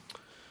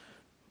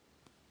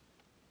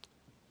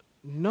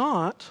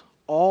 Not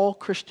all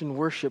Christian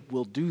worship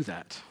will do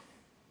that.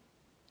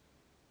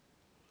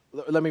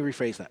 Let me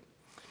rephrase that.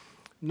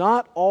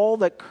 Not all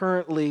that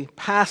currently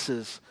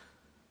passes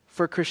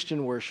for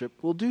Christian worship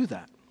will do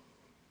that.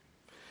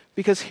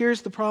 Because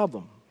here's the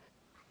problem.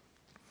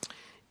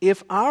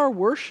 If our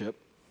worship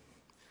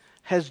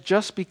has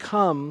just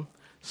become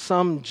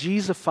some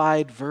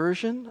Jesusified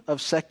version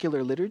of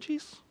secular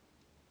liturgies,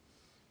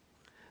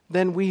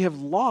 then we have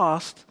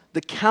lost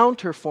the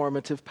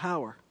counterformative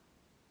power.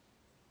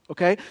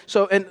 Okay?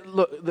 So, and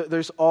look,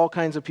 there's all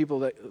kinds of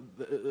people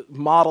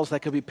models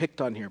that could be picked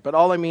on here. But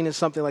all I mean is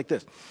something like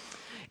this.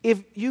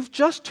 If you've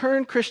just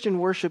turned Christian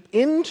worship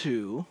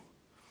into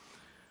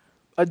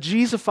a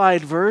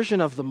Jesusified version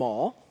of them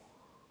all,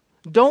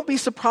 don't be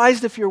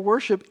surprised if your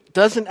worship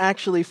doesn't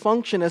actually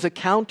function as a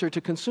counter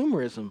to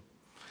consumerism.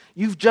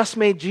 You've just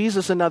made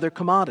Jesus another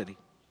commodity.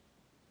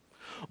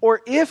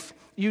 Or if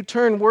you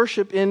turn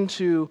worship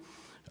into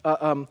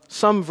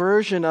some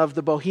version of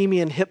the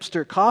bohemian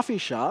hipster coffee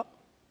shop,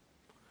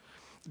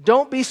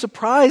 don't be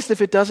surprised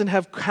if it doesn't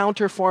have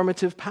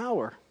counterformative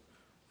power.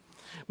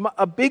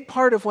 A big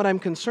part of what I'm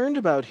concerned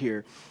about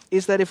here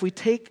is that if we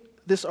take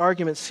this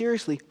argument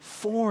seriously,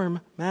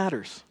 form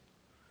matters.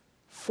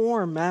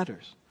 Form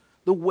matters.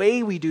 The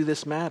way we do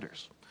this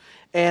matters.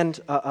 And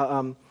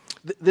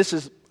this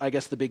is, I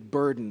guess, the big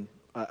burden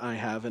I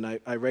have, and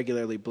I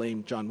regularly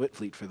blame John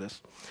Whitfleet for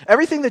this.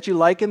 Everything that you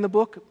like in the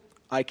book,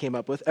 I came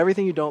up with.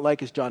 Everything you don't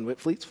like is John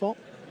Whitfleet's fault.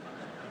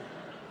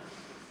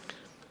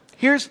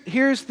 Here's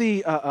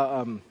the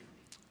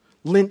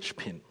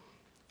linchpin.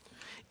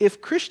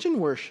 If Christian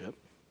worship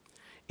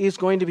is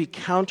going to be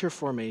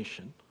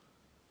counterformation,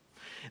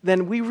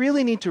 then we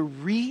really need to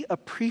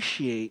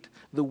reappreciate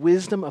the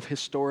wisdom of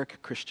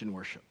historic Christian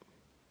worship.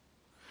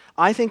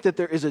 I think that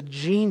there is a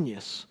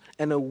genius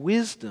and a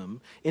wisdom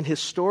in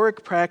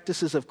historic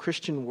practices of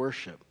Christian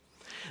worship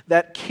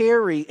that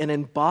carry an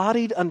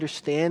embodied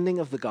understanding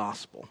of the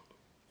gospel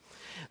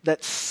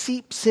that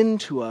seeps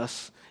into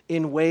us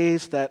in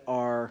ways that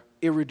are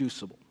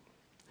irreducible.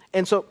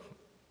 And so,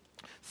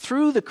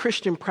 through the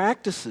Christian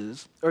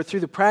practices, or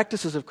through the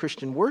practices of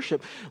Christian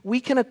worship, we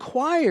can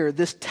acquire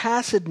this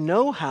tacit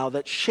know-how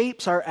that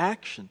shapes our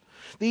action.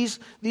 These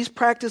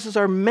practices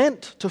are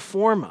meant to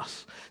form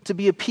us, to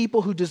be a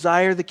people who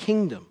desire the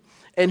kingdom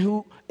and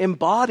who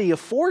embody a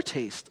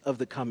foretaste of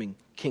the coming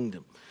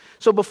kingdom.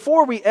 So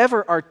before we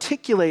ever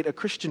articulate a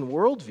Christian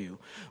worldview,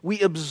 we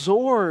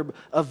absorb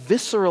a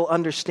visceral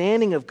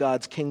understanding of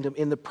God's kingdom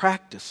in the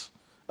practice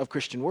of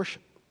Christian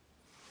worship.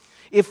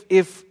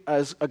 If,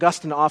 as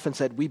Augustine often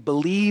said, we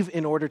believe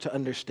in order to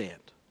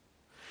understand,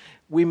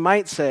 we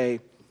might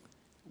say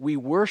we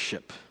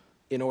worship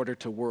in order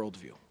to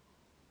worldview.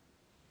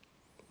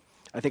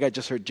 I think I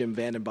just heard Jim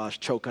Vandenbosch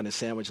choke on his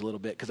sandwich a little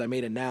bit because I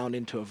made a noun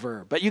into a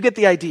verb. But you get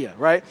the idea,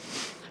 right?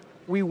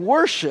 We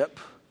worship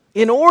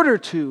in order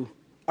to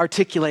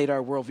articulate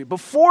our worldview.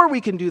 Before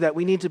we can do that,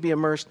 we need to be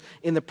immersed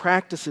in the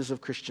practices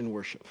of Christian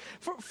worship.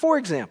 For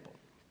example,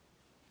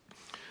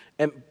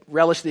 and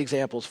relish the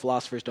examples,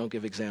 philosophers don't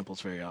give examples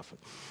very often.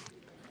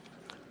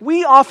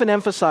 We often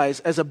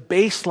emphasize as a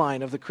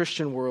baseline of the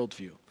Christian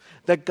worldview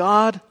that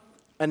God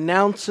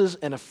announces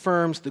and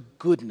affirms the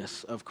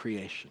goodness of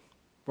creation.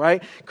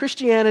 Right?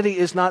 Christianity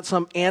is not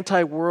some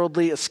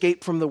anti-worldly,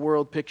 escape from the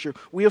world picture.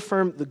 We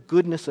affirm the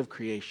goodness of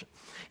creation.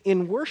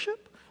 In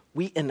worship,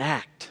 we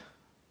enact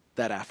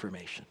that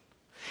affirmation.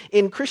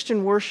 In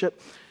Christian worship,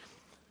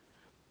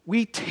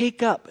 we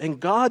take up, and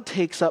God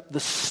takes up the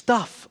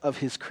stuff of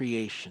his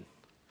creation.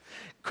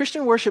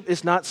 Christian worship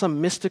is not some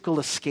mystical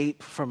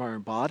escape from our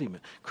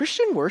embodiment.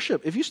 Christian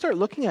worship, if you start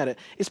looking at it,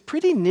 is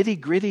pretty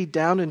nitty-gritty,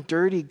 down and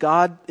dirty,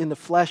 God in the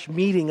flesh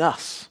meeting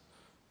us.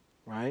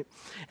 Right?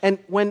 And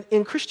when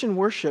in Christian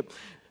worship,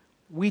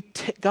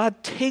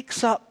 God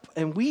takes up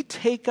and we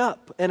take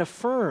up and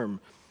affirm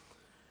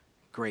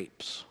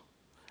grapes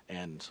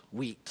and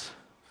wheat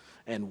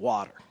and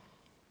water.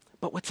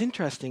 But what's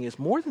interesting is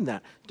more than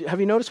that. Have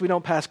you noticed we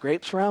don't pass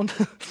grapes around?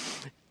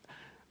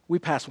 We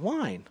pass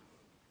wine.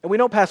 And we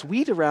don't pass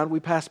wheat around, we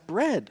pass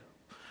bread.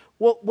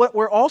 Well, what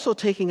we're also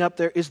taking up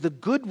there is the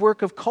good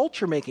work of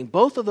culture making.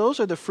 Both of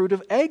those are the fruit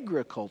of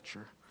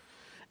agriculture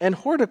and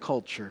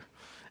horticulture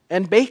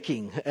and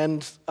baking,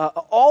 and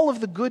all of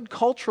the good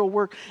cultural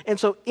work. And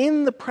so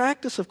in the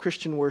practice of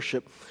Christian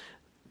worship,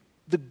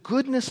 the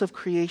goodness of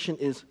creation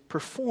is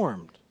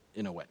performed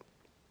in a way.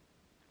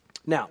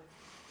 Now,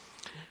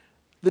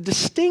 the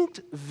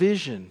distinct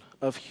vision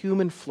of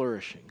human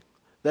flourishing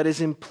that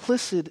is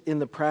implicit in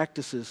the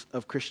practices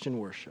of Christian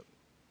worship,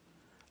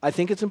 I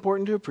think it's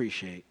important to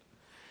appreciate,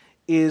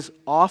 is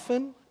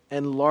often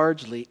and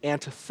largely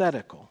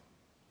antithetical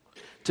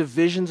to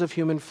visions of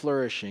human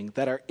flourishing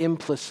that are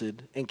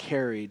implicit and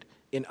carried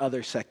in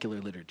other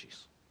secular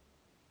liturgies.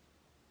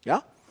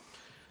 Yeah?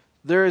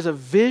 There is a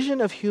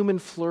vision of human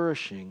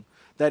flourishing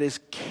that is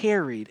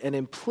carried and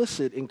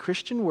implicit in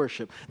Christian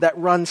worship that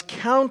runs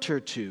counter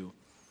to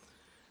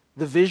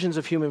the visions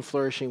of human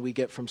flourishing we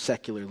get from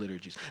secular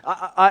liturgies.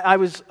 I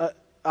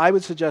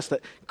would suggest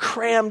that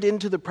crammed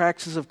into the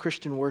practices of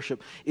Christian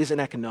worship is an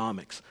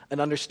economics,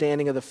 an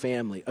understanding of the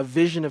family, a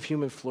vision of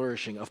human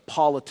flourishing, of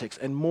politics,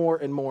 and more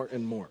and more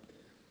and more.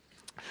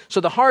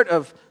 So the heart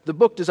of the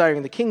book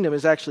Desiring the Kingdom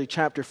is actually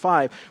chapter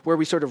 5, where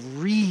we sort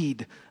of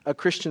read a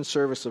Christian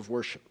service of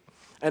worship.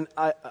 And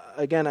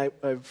I'm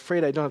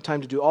afraid I don't have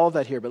time to do all of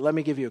that here, but let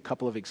me give you a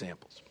couple of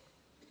examples.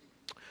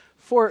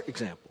 For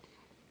example,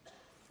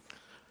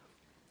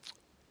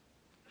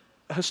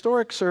 a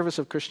historic service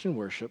of Christian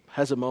worship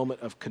has a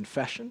moment of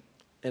confession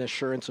and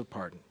assurance of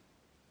pardon.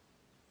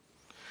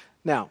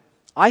 Now,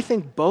 I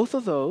think both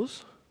of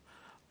those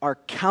are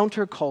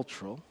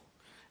countercultural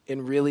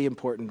in really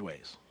important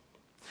ways.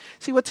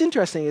 See, what's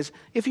interesting is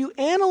if you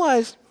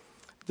analyze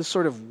the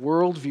sort of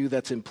worldview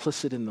that's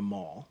implicit in them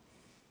all,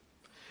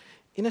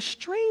 in a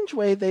strange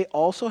way, they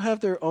also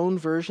have their own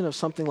version of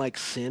something like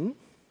sin.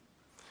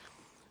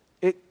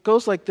 It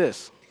goes like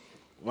this.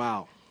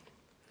 Wow.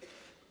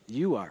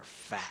 You are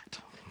fat,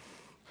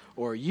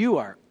 or you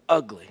are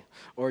ugly,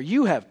 or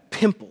you have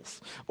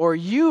pimples, or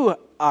you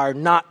are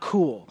not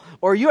cool,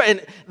 or you.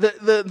 And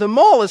the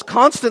mole is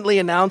constantly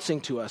announcing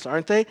to us,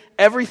 aren't they?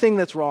 Everything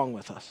that's wrong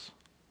with us.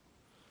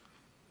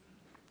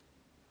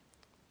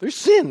 There's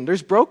sin,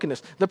 there's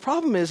brokenness. The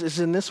problem is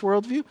in this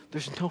worldview,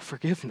 there's no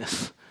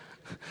forgiveness.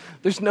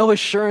 There's no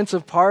assurance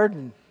of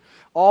pardon.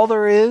 All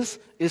there is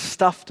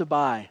stuff to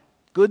buy.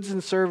 Goods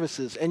and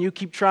services, and you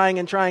keep trying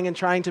and trying and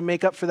trying to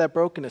make up for that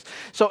brokenness.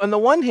 So on the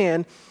one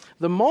hand,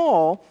 the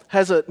mall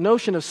has a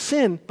notion of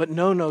sin, but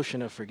no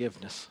notion of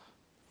forgiveness.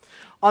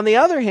 On the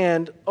other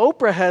hand,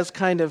 Oprah has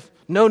kind of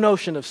no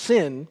notion of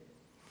sin.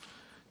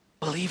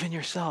 Believe in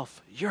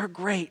yourself. You're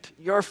great.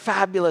 You're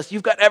fabulous.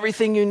 You've got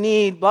everything you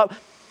need. Blah.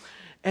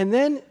 And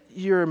then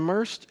you're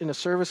immersed in a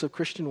service of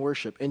Christian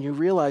worship, and you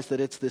realize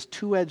that it's this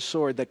two-edged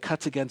sword that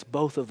cuts against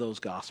both of those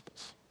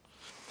gospels.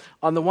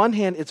 On the one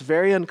hand, it's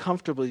very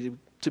uncomfortable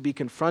to be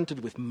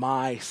confronted with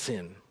my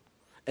sin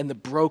and the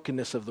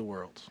brokenness of the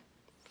world.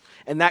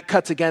 And that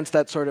cuts against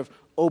that sort of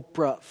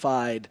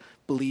Oprah-fied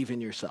believe in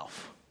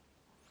yourself.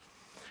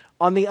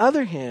 On the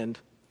other hand,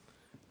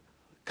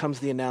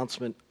 comes the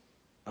announcement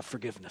of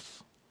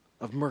forgiveness,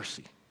 of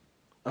mercy,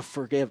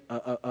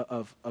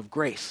 of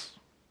grace.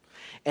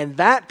 And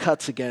that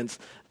cuts against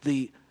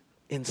the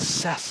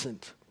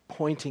incessant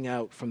pointing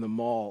out from the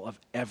mall of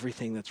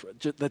everything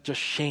that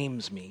just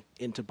shames me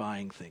into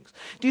buying things.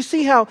 Do you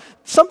see how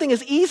something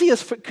as easy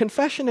as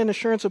confession and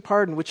assurance of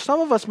pardon, which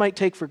some of us might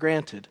take for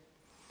granted,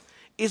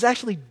 is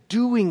actually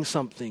doing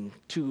something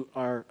to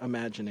our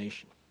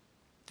imagination?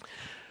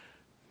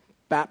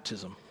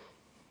 Baptism.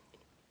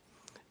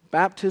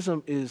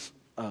 Baptism is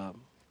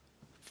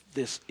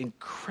this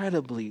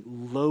incredibly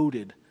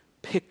loaded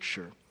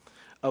picture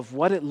of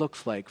what it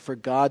looks like for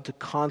God to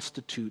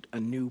constitute a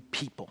new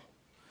people.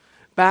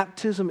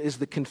 Baptism is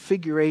the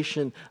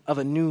configuration of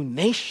a new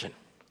nation.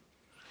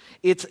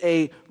 It's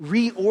a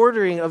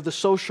reordering of the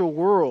social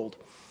world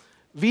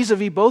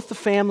vis-a-vis both the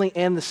family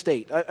and the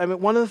state. I mean,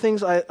 one of the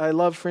things I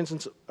love, for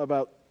instance,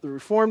 about the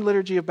Reformed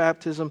liturgy of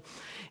baptism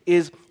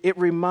is it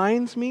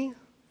reminds me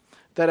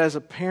that as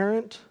a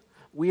parent,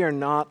 we are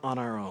not on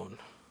our own.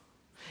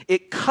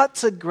 It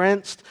cuts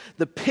against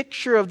the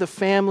picture of the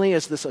family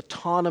as this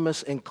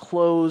autonomous,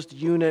 enclosed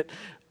unit,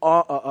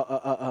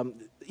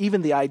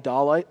 even the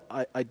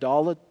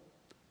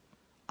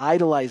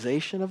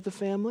idolization of the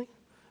family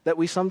that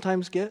we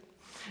sometimes get.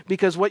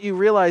 Because what you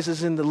realize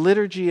is in the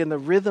liturgy and the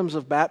rhythms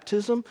of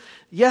baptism,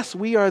 yes,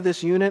 we are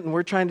this unit and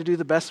we're trying to do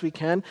the best we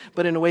can,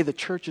 but in a way the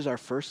church is our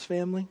first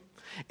family.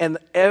 And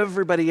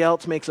everybody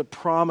else makes a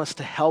promise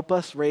to help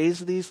us raise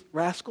these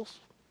rascals.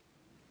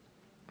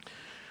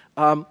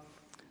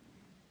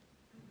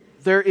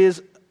 There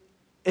is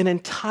an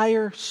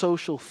entire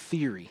social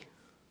theory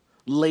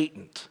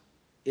latent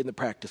in the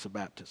practice of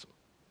baptism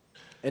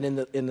and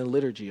in the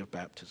liturgy of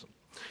baptism.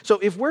 So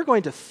if we're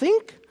going to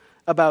think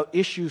about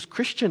issues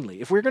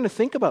Christianly, if we're going to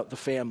think about the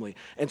family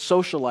and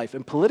social life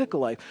and political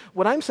life,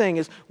 what I'm saying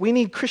is we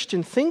need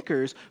Christian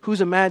thinkers whose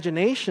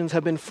imaginations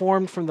have been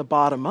formed from the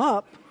bottom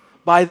up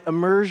by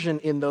immersion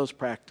in those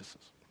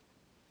practices.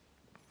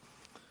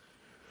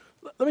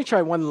 Let me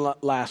try one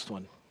last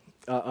one.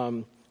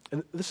 And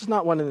this is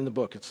not one in the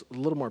book. It's a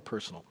little more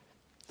personal.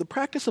 The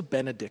practice of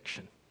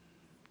benediction.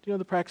 Do you know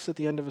the practice at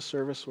the end of a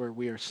service where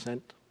we are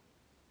sent?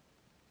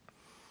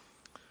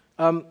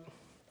 And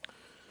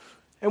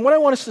what I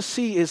want us to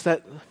see is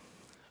that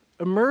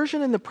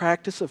immersion in the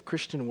practice of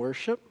Christian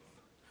worship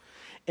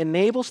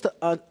enables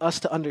us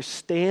to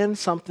understand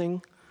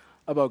something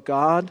about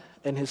God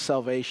and His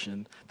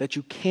salvation that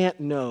you can't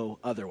know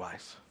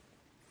otherwise.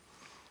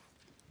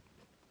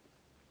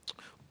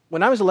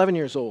 When I was 11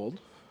 years old,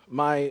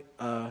 my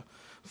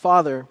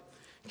father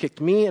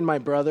kicked me and my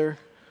brother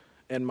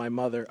and my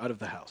mother out of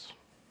the house.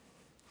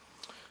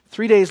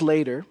 3 days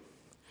later,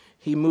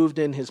 he moved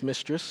in his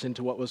mistress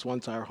into what was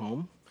once our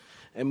home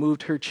and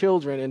moved her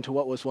children into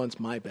what was once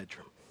my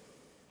bedroom.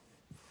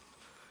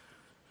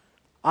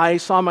 I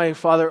saw my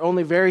father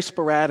only very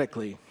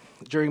sporadically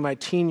during my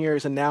teen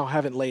years and now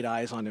haven't laid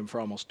eyes on him for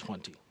almost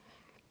 20.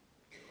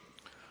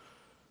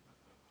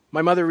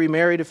 My mother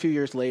remarried a few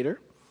years later.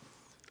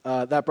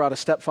 That brought a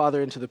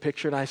stepfather into the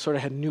picture, and I sort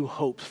of had new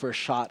hopes for a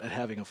shot at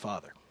having a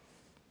father.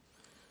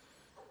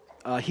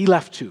 He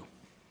left too.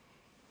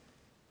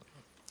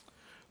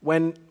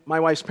 When my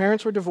wife's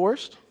parents were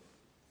divorced,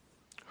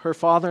 her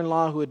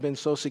father-in-law, who had been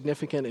so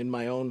significant in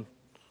my own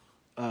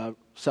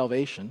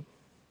salvation,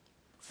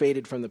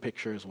 faded from the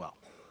picture as well.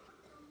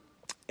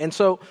 And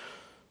so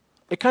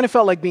it kind of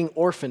felt like being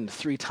orphaned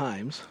 3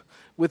 times,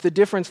 with the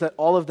difference that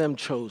all of them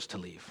chose to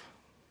leave.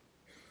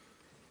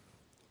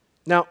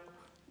 Now,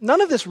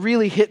 none of this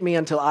really hit me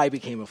until I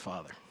became a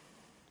father.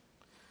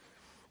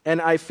 And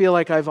I feel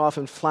like I've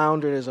often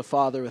floundered as a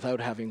father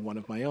without having one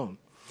of my own.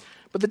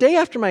 But the day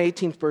after my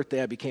 18th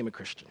birthday, I became a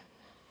Christian.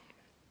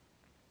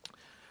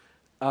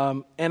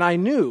 And I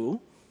knew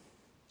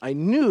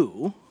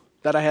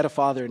that I had a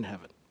Father in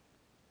heaven.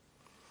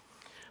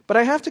 But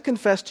I have to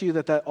confess to you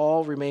that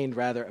all remained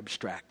rather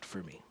abstract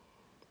for me.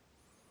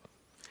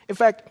 In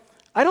fact,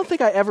 I don't think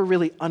I ever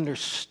really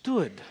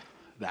understood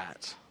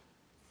that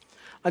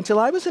until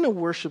I was in a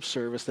worship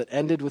service that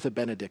ended with a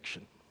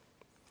benediction.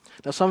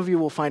 Now, some of you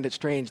will find it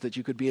strange that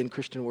you could be in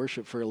Christian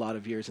worship for a lot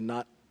of years and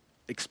not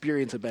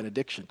experience a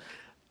benediction.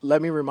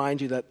 Let me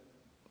remind you that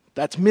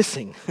that's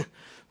missing.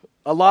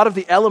 A lot of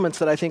the elements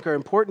that I think are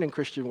important in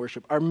Christian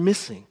worship are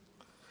missing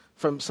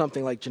from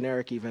something like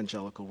generic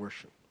evangelical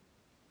worship.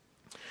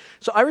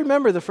 So I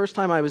remember the first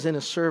time I was in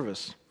a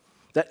service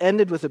that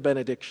ended with a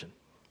benediction.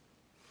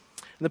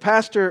 And the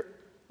pastor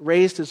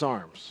raised his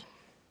arms,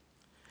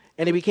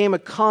 and he became a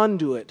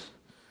conduit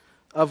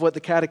of what the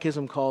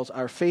Catechism calls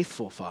our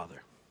faithful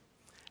Father.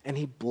 And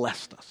he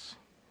blessed us.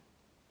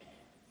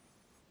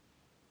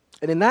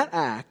 And in that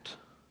act,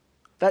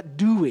 that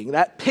doing,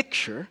 that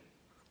picture,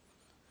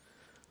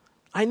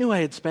 I knew I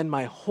had spent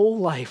my whole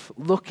life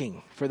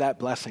looking for that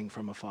blessing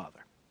from a father.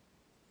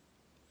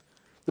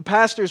 The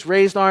pastor's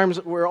raised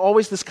arms were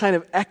always this kind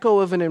of echo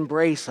of an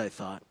embrace, I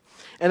thought.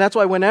 And that's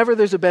why whenever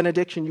there's a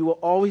benediction, you will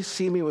always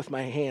see me with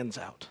my hands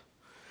out,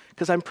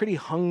 because I'm pretty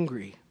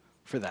hungry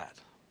for that.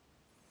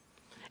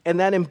 And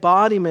that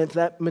embodiment,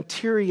 that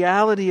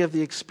materiality of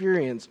the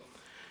experience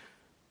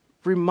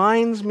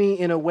reminds me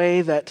in a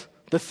way that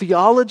the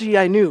theology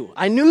I knew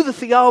the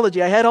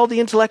theology, I had all the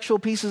intellectual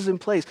pieces in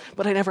place,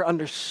 but I never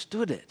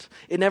understood it.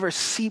 It never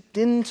seeped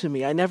into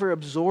me. I never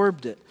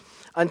absorbed it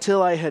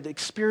until I had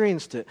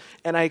experienced it.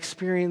 And I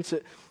experienced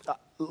it.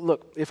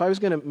 Look, if I was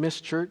going to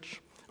miss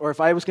church, or if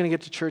I was going to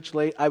get to church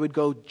late, I would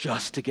go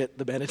just to get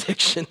the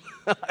benediction.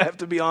 I have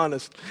to be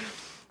honest.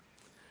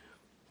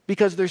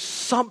 Because there's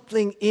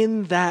something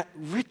in that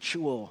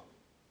ritual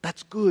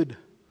that's good,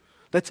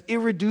 that's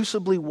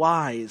irreducibly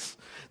wise,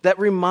 that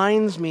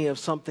reminds me of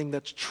something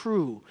that's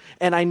true.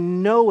 And I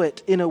know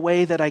it in a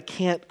way that I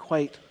can't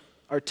quite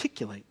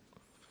articulate.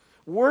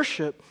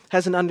 Worship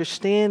has an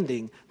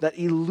understanding that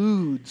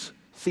eludes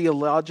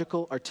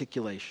theological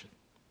articulation.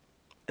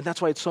 And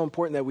that's why it's so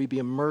important that we be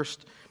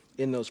immersed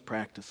in those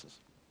practices.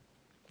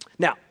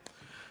 Now,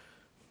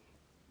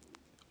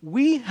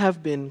 we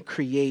have been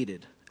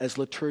created as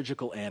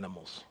liturgical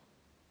animals.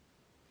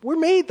 We're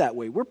made that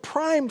way. We're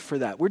primed for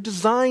that. We're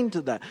designed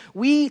to that.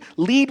 We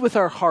lead with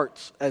our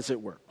hearts, as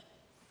it were.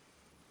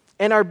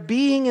 And our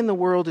being in the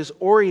world is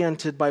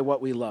oriented by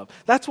what we love.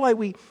 That's why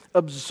we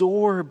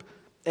absorb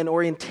an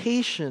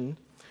orientation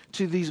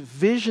to these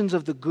visions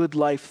of the good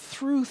life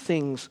through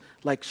things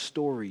like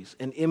stories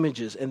and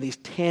images and these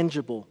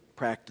tangible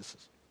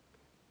practices.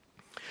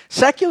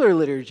 Secular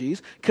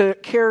liturgies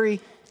carry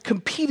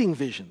competing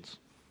visions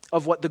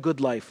of what the good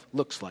life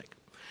looks like.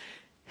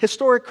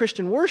 Historic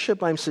Christian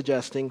worship, I'm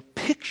suggesting,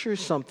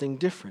 pictures something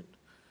different.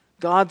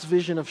 God's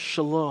vision of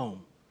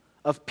shalom,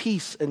 of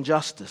peace and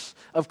justice,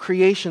 of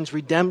creation's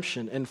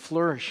redemption and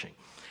flourishing.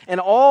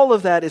 And all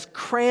of that is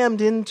crammed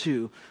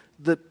into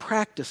the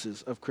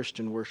practices of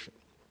Christian worship.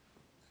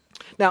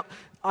 Now,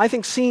 I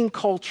think seeing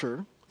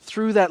culture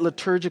through that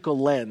liturgical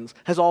lens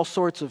has all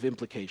sorts of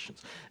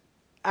implications.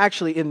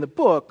 Actually, in the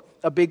book,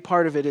 a big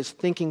part of it is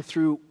thinking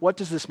through what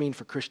does this mean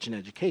for Christian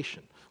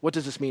education? What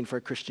does this mean for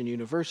a Christian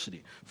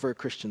university, for a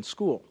Christian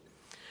school?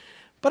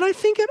 But I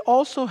think it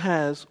also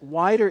has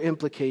wider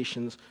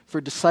implications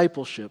for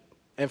discipleship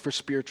and for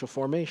spiritual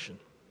formation.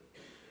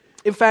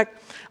 In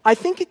fact, I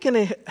think it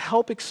can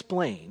help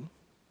explain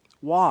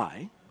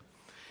why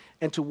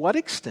and to what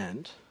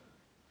extent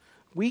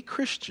we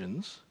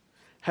Christians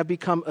have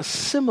become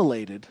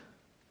assimilated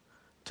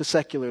to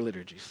secular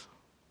liturgies.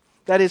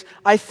 That is,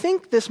 I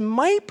think this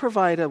might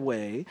provide a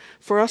way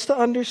for us to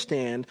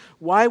understand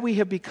why we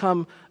have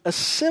become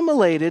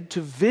assimilated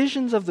to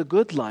visions of the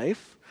good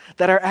life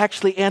that are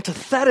actually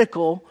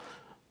antithetical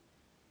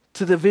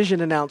to the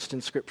vision announced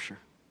in Scripture.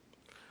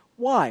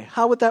 Why?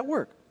 How would that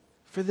work?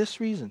 For this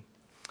reason.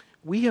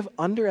 We have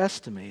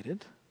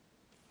underestimated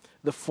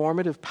the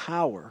formative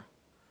power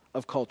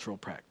of cultural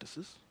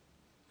practices.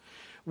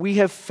 We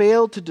have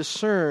failed to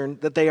discern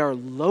that they are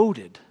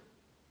loaded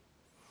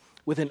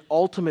with an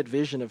ultimate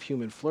vision of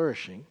human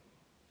flourishing.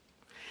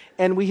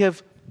 And we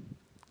have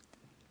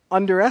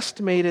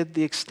underestimated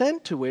the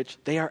extent to which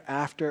they are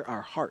after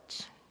our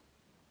hearts.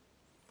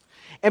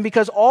 And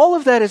because all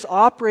of that is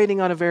operating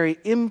on a very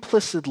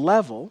implicit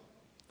level,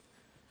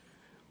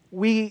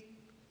 we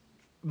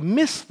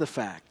miss the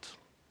fact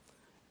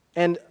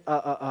and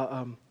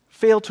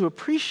fail to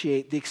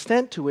appreciate the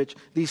extent to which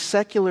these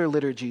secular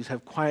liturgies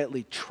have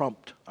quietly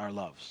trumped our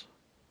loves.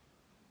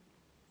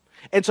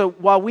 And so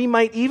while we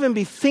might even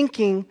be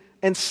thinking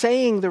and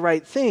saying the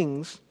right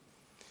things,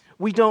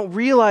 we don't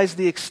realize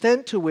the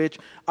extent to which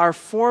our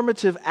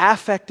formative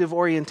affective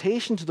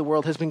orientation to the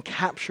world has been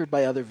captured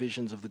by other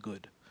visions of the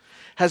good,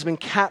 has been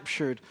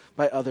captured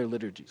by other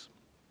liturgies.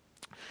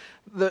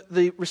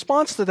 The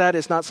response to that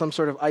is not some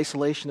sort of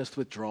isolationist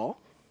withdrawal.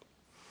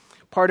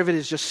 Part of it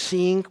is just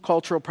seeing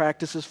cultural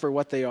practices for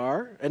what they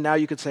are, and now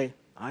you could say,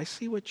 I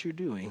see what you're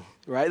doing,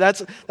 right?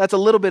 That's a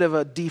little bit of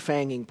a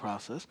defanging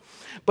process.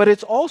 But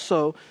it's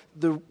also,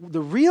 the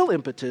real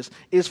impetus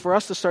is for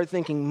us to start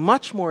thinking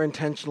much more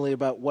intentionally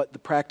about what the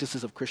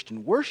practices of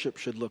Christian worship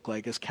should look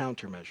like as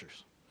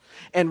countermeasures.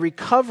 And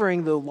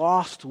recovering the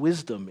lost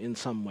wisdom, in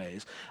some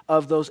ways,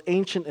 of those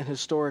ancient and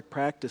historic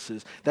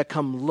practices that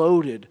come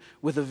loaded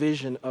with a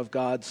vision of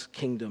God's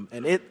kingdom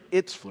and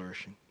its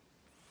flourishing.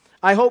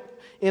 I hope,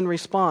 in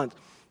response,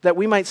 that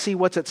we might see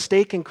what's at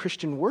stake in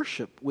Christian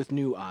worship with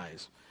new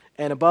eyes,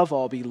 and above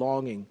all, be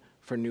longing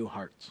for new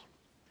hearts.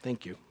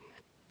 Thank you.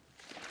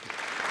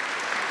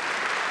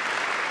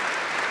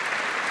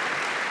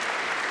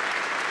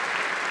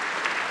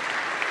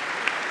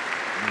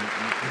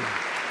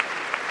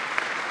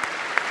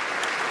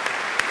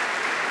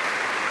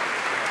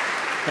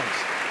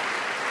 Thanks.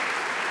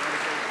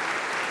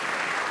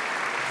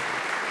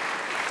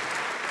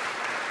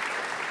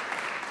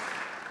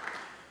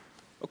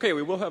 Okay,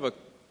 we will have a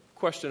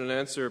question and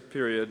answer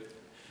period.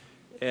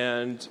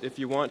 And if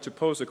you want to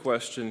pose a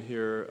question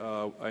here,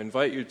 I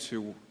invite you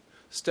to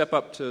step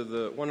up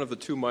to one of the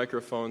two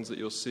microphones that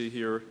you'll see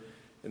here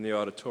in the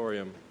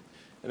auditorium.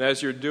 And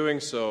as you're doing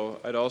so,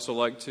 I'd also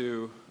like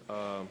to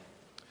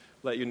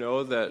let you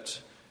know that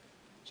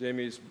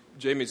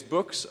Jamie's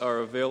books are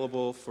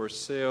available for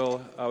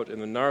sale out in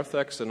the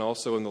narthex and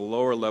also in the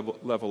lower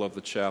level of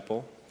the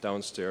chapel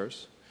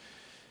downstairs.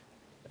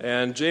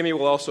 And Jamie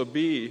will also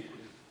be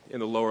in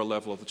the lower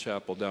level of the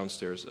chapel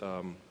downstairs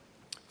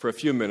for a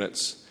few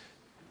minutes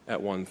at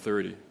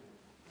 1:30.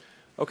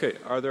 Okay,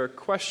 are there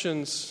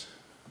questions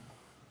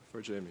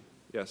for Jamie?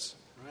 Yes.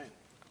 Right.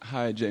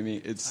 Hi, Jamie.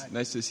 It's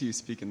nice to see you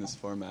speak in this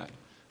format.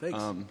 Thanks.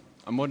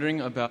 I'm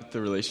wondering about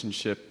the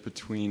relationship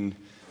between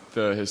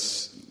the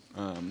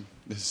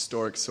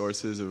historic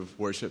sources of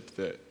worship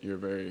that you're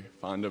very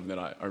fond of, that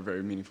are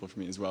very meaningful for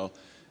me as well,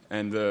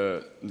 and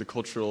the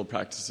cultural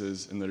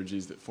practices and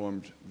liturgies that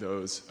formed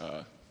those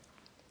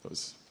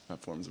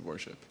forms of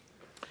worship.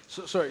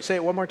 So, sorry, say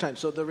it one more time.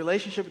 So the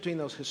relationship between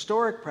those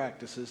historic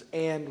practices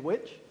and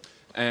which?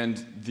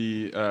 And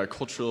the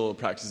cultural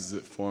practices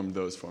that formed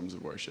those forms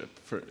of worship.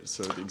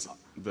 So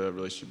the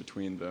relationship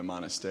between the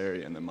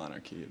monastery and the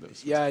monarchy.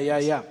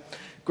 Yeah.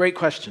 Great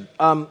question.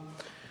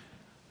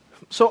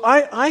 So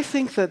I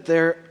think that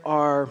there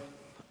are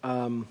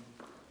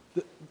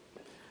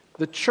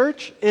The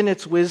church, in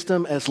its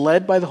wisdom, as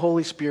led by the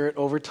Holy Spirit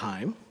over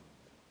time,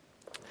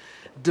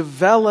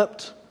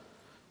 developed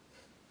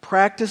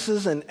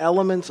practices and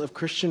elements of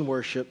Christian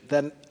worship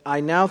that I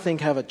now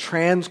think have a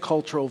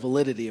transcultural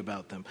validity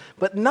about them.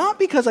 But not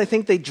because I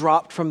think they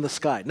dropped from the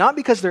sky, not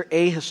because they're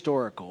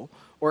ahistorical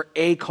or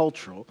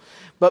acultural,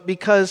 but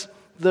because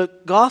the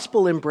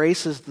gospel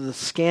embraces the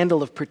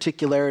scandal of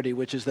particularity,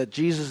 which is that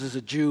Jesus is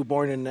a Jew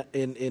born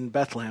in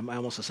Bethlehem. I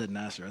almost said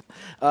Nazareth.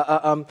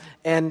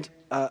 And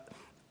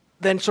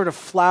then sort of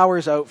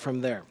flowers out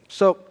from there.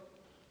 So,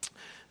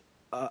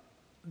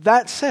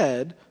 that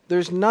said,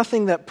 there's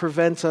nothing that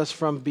prevents us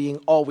from being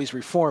always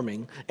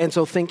reforming, and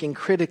so thinking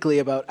critically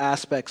about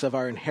aspects of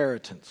our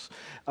inheritance.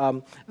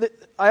 I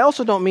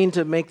also don't mean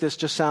to make this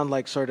just sound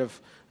like sort of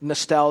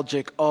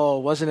nostalgic, oh,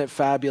 wasn't it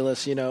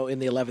fabulous, in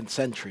the 11th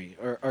century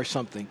or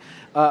something.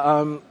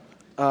 Though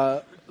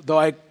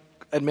I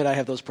admit I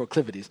have those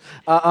proclivities.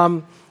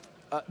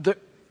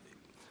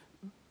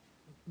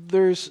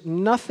 There's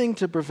nothing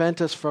to prevent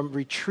us from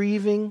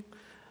retrieving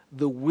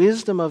the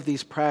wisdom of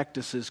these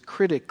practices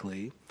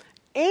critically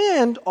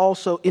and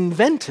also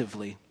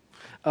inventively,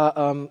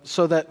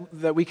 so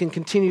that we can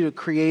continue to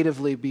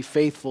creatively be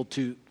faithful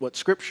to what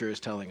Scripture is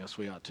telling us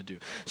we ought to do.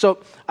 So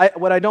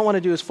what I don't want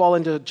to do is fall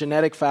into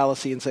genetic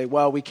fallacy and say,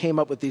 well, we came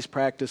up with these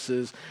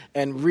practices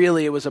and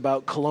really it was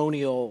about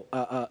colonial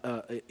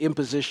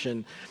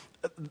imposition.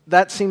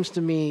 That seems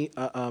to me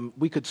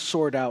we could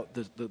sort out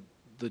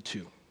the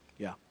two.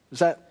 Yeah. Is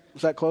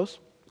that close?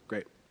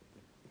 Great.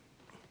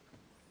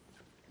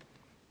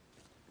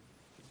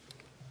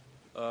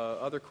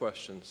 Other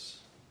questions?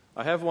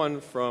 I have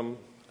one from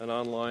an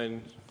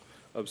online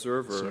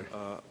observer,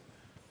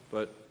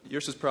 but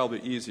yours is probably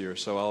easier,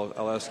 so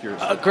I'll ask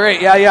yours.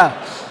 Great,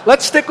 yeah.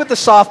 Let's stick with the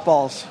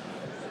softballs.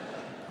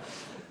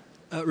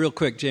 Real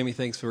quick, Jamie,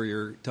 thanks for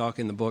your talk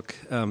in the book,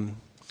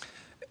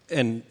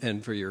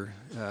 and for your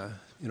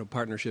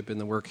partnership in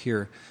the work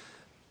here.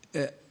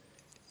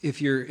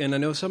 And I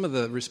know some of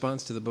the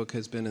response to the book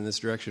has been in this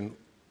direction.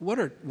 What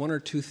are one or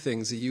two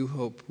things that you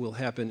hope will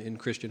happen in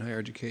Christian higher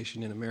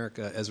education in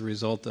America as a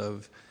result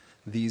of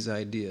these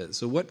ideas?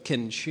 So what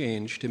can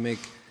change to make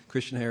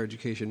Christian higher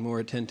education more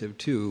attentive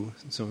to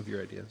some of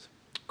your ideas?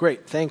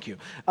 Great, thank you.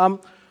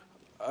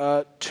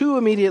 Two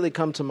immediately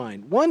come to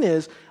mind. One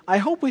is, I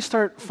hope we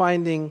start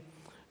finding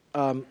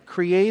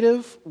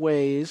creative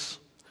ways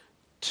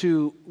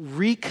to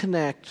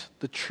reconnect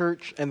the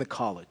church and the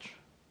college.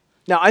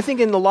 Now, I think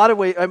in a lot of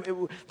ways,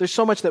 there's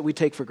so much that we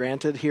take for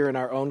granted here in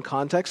our own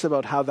context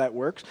about how that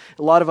works.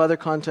 A lot of other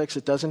contexts,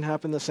 it doesn't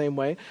happen the same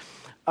way.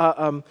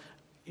 One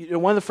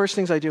of the first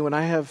things I do when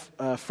I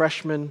have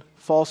freshmen,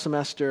 fall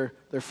semester,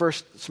 their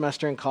first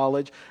semester in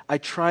college, I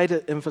try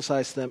to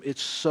emphasize to them,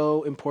 it's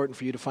so important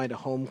for you to find a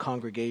home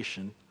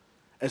congregation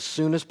as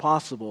soon as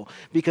possible,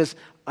 because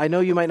I know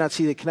you might not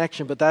see the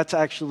connection, but that's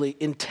actually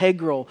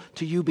integral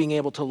to you being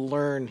able to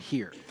learn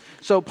here.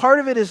 So part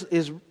of it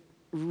is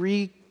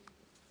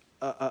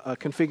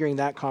configuring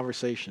that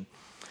conversation.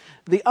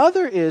 The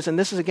other is, and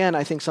this is again,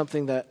 I think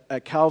something that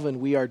at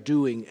Calvin we are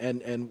doing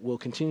and will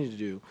continue to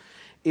do,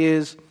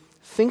 is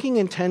thinking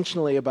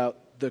intentionally about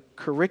the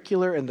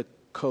curricular and the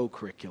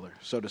co-curricular,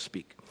 so to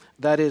speak.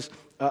 That is,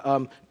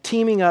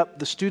 teaming up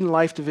the student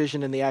life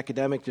division and the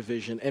academic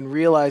division and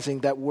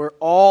realizing that we're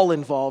all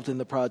involved in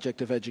the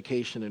project of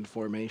education and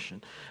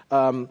formation.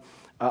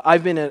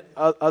 I've been at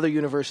other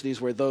universities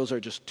where those are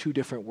just two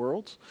different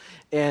worlds,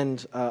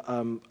 and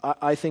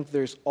I think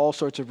there's all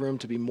sorts of room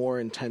to be more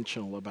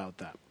intentional about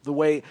that.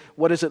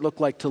 What does it look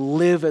like to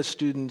live as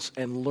students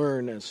and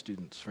learn as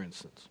students, for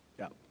instance?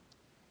 Yeah.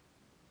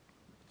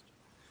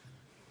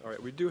 All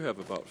right, we do have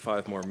about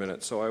 5 more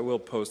minutes, so I will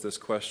pose this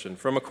question.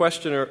 From a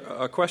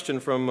question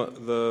from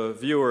the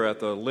viewer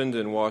at the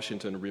Linden,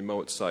 Washington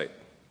remote site.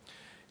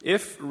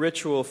 If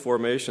ritual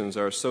formations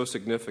are so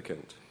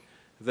significant,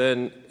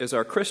 then is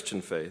our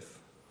Christian faith,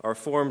 our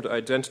formed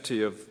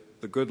identity of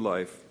the good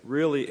life,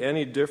 really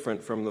any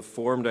different from the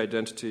formed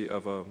identity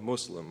of a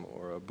Muslim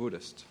or a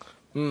Buddhist?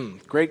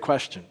 Great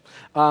question.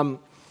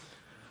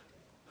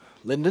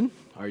 Lyndon,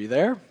 are you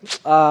there?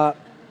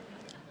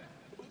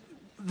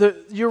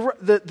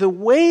 The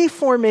way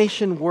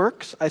formation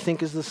works, I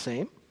think, is the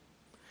same.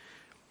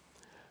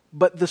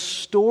 But the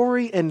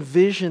story and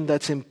vision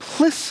that's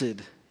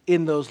implicit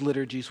in those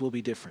liturgies will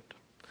be different.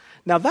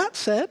 Now, that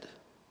said,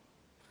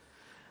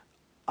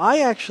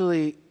 I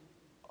actually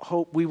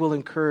hope we will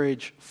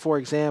encourage, for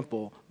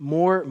example,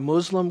 more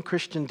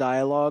Muslim-Christian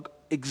dialogue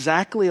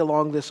exactly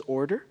along this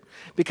order,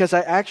 because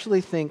I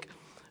actually think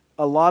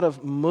a lot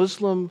of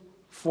Muslim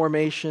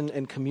formation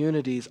and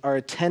communities are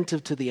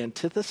attentive to the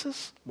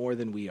antithesis more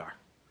than we are.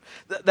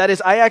 That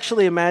is, I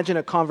actually imagine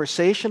a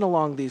conversation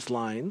along these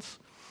lines.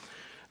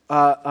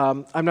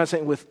 I'm not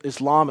saying with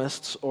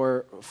Islamists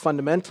or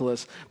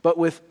fundamentalists, but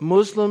with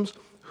Muslims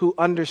who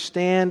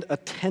understand a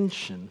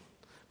tension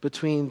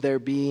between their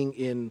being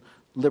in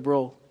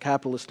liberal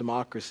capitalist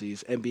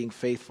democracies and being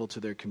faithful to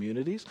their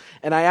communities.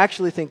 And I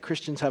actually think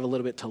Christians have a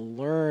little bit to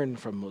learn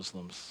from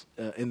Muslims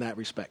in that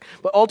respect.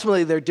 But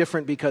ultimately, they're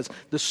different because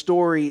the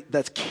story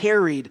that's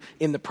carried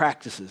in the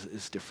practices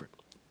is different.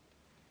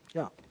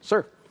 Yeah,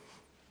 sir.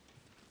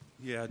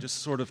 Yeah, just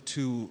sort of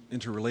two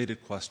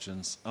interrelated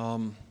questions.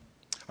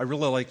 I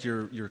really like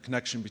your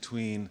connection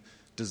between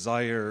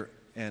desire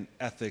and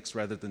ethics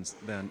rather than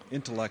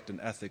intellect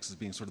and ethics as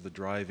being sort of the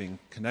driving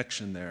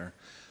connection there.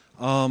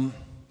 I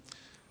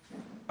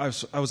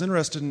was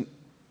interested in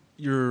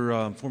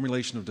your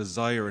formulation of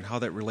desire and how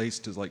that relates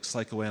to like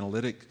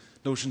psychoanalytic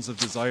notions of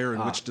desire,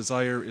 in which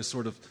desire is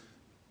sort of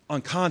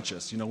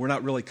unconscious. We're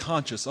not really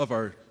conscious of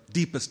our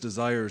deepest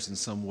desires in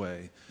some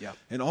way. Yeah.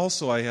 And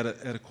also I had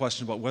a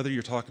question about whether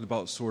you're talking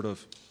about sort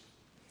of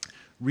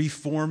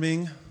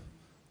reforming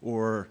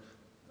or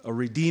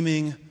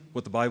redeeming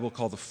what the Bible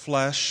called the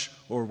flesh,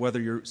 or whether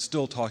you're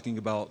still talking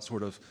about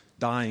sort of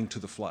dying to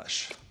the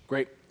flesh.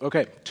 Great.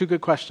 Okay, two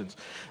good questions.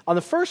 On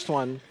the first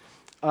one,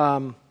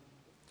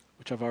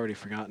 which I've already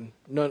forgotten.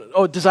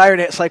 Desire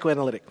and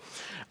psychoanalytic.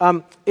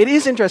 It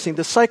is interesting.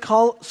 The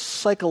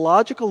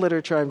psychological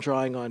literature I'm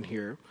drawing on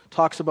here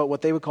talks about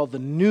what they would call the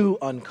new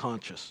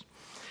unconscious.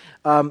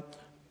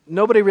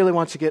 Nobody really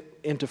wants to get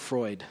into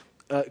Freud.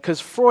 Because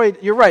Freud,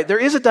 you're right, there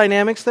is a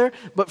dynamics there,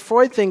 but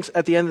Freud thinks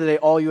at the end of the day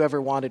all you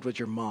ever wanted was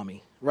your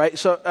mommy, right?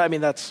 So, I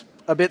mean, that's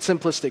a bit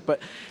simplistic,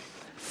 but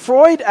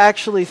Freud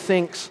actually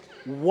thinks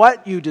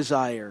what you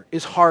desire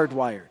is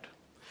hardwired.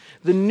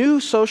 The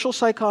new social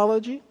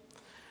psychology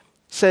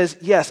says,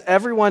 yes,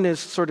 everyone is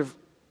sort of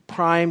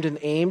primed and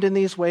aimed in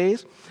these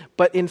ways,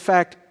 but in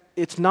fact,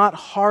 it's not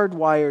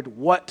hardwired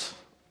what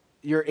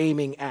you're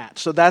aiming at.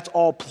 So that's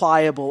all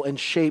pliable and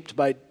shaped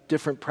by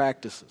different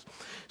practices.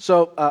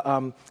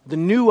 So the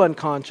new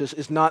unconscious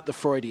is not the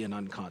Freudian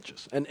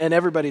unconscious, and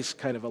everybody's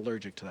kind of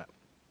allergic to that.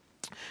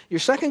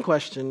 Your second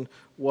question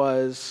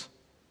was,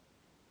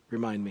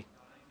 remind me.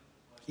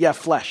 Yeah,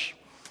 flesh.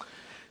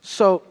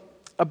 So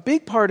a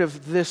big part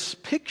of this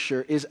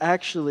picture is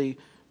actually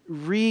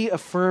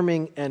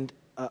reaffirming and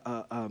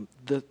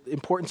the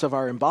importance of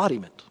our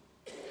embodiment.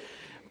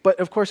 But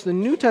of course, the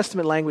New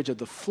Testament language of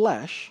the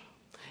flesh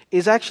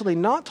is actually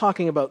not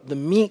talking about the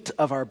meat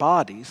of our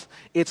bodies.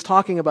 It's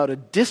talking about a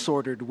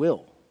disordered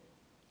will,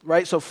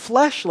 right? So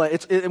flesh,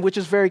 which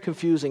is very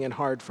confusing and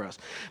hard for us.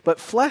 But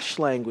flesh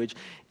language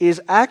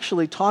is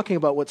actually talking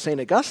about what St.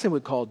 Augustine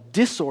would call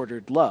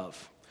disordered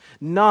love,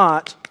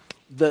 not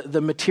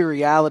the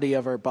materiality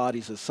of our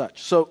bodies as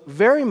such. So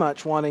very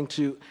much wanting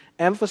to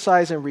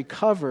emphasize and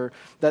recover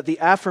that the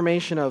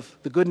affirmation of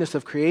the goodness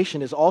of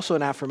creation is also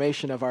an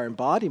affirmation of our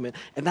embodiment,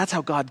 and that's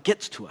how God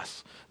gets to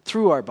us,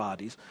 through our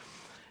bodies.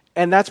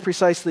 And that's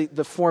precisely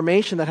the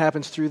formation that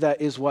happens through that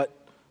is what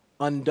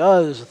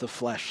undoes the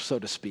flesh, so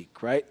to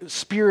speak, right?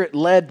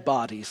 Spirit-led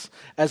bodies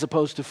as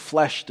opposed to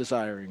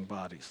flesh-desiring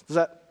bodies. Does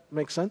that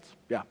make sense?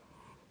 Yeah.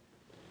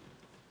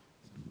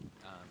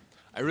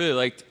 I really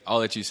liked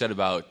all that you said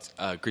about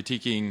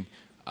critiquing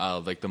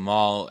like the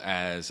mall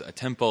as a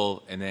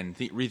temple and then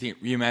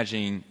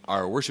reimagining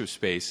our worship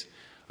space.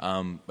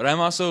 But I'm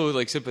also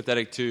like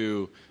sympathetic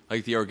to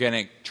like the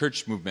organic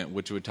church movement,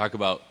 which would talk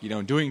about,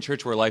 doing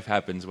church where life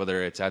happens,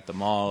 whether it's at the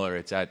mall or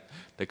it's at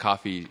the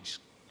coffee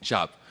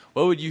shop.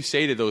 What would you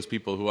say to those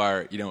people who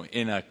are,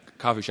 in a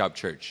coffee shop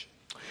church?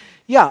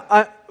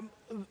 Yeah,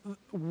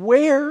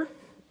 where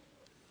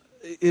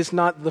is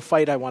not the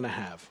fight I want to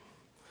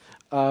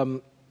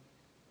have.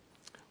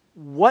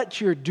 What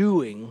you're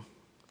doing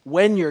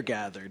when you're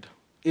gathered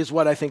is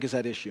what I think is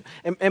at issue.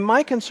 And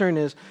my concern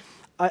is,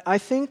 I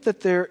think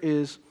that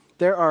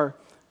there are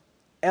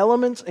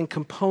elements and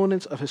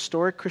components of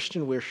historic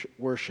Christian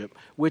worship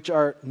which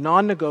are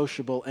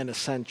non-negotiable and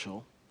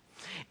essential.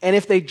 And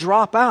if they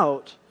drop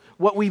out,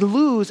 what we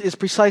lose is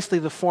precisely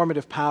the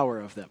formative power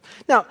of them.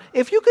 Now,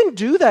 if you can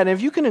do that, and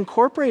if you can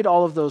incorporate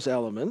all of those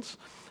elements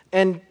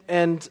and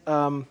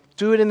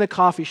do it in the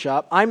coffee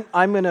shop, I'm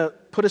going to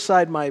put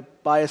aside my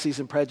biases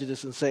and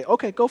prejudice and say,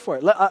 okay, go for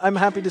it. I'm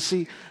happy to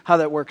see how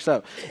that works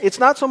out. It's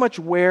not so much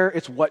where,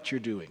 it's what you're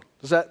doing.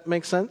 Does that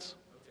make sense?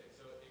 Okay,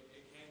 so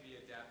it can be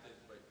adapted,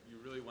 but you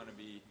really want to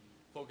be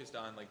focused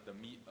on like the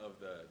meat of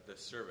the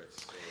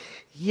service.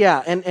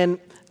 Yeah, and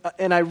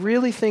I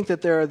really think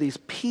that there are these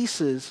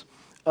pieces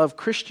of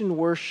Christian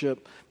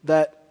worship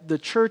that the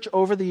church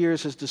over the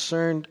years has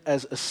discerned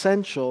as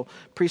essential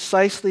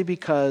precisely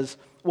because,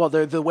 well,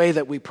 they're the way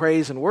that we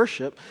praise and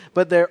worship,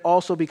 but they're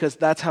also because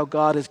that's how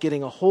God is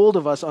getting a hold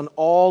of us on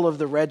all of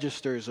the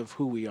registers of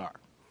who we are.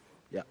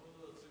 Yeah.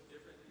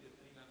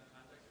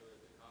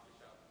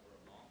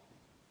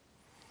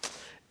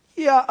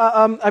 Yeah,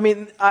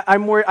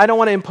 I'm worried. I don't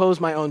want to impose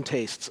my own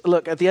tastes.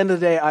 Look, at the end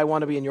of the day, I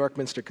want to be in York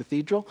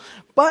Cathedral,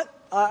 but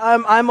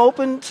I'm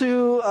open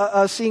to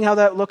seeing how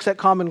that looks at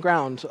common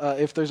ground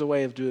if there's a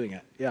way of doing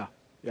it. Yeah.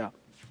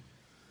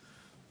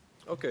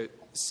 Okay,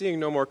 seeing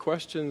no more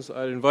questions,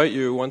 I'd invite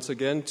you once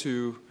again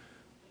to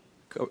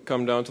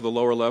come down to the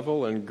lower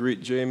level and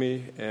greet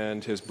Jamie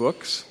and his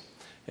books,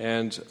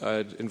 and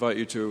I'd invite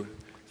you to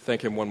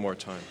thank him one more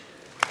time.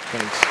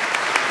 Thanks.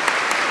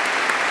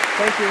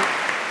 Thank you.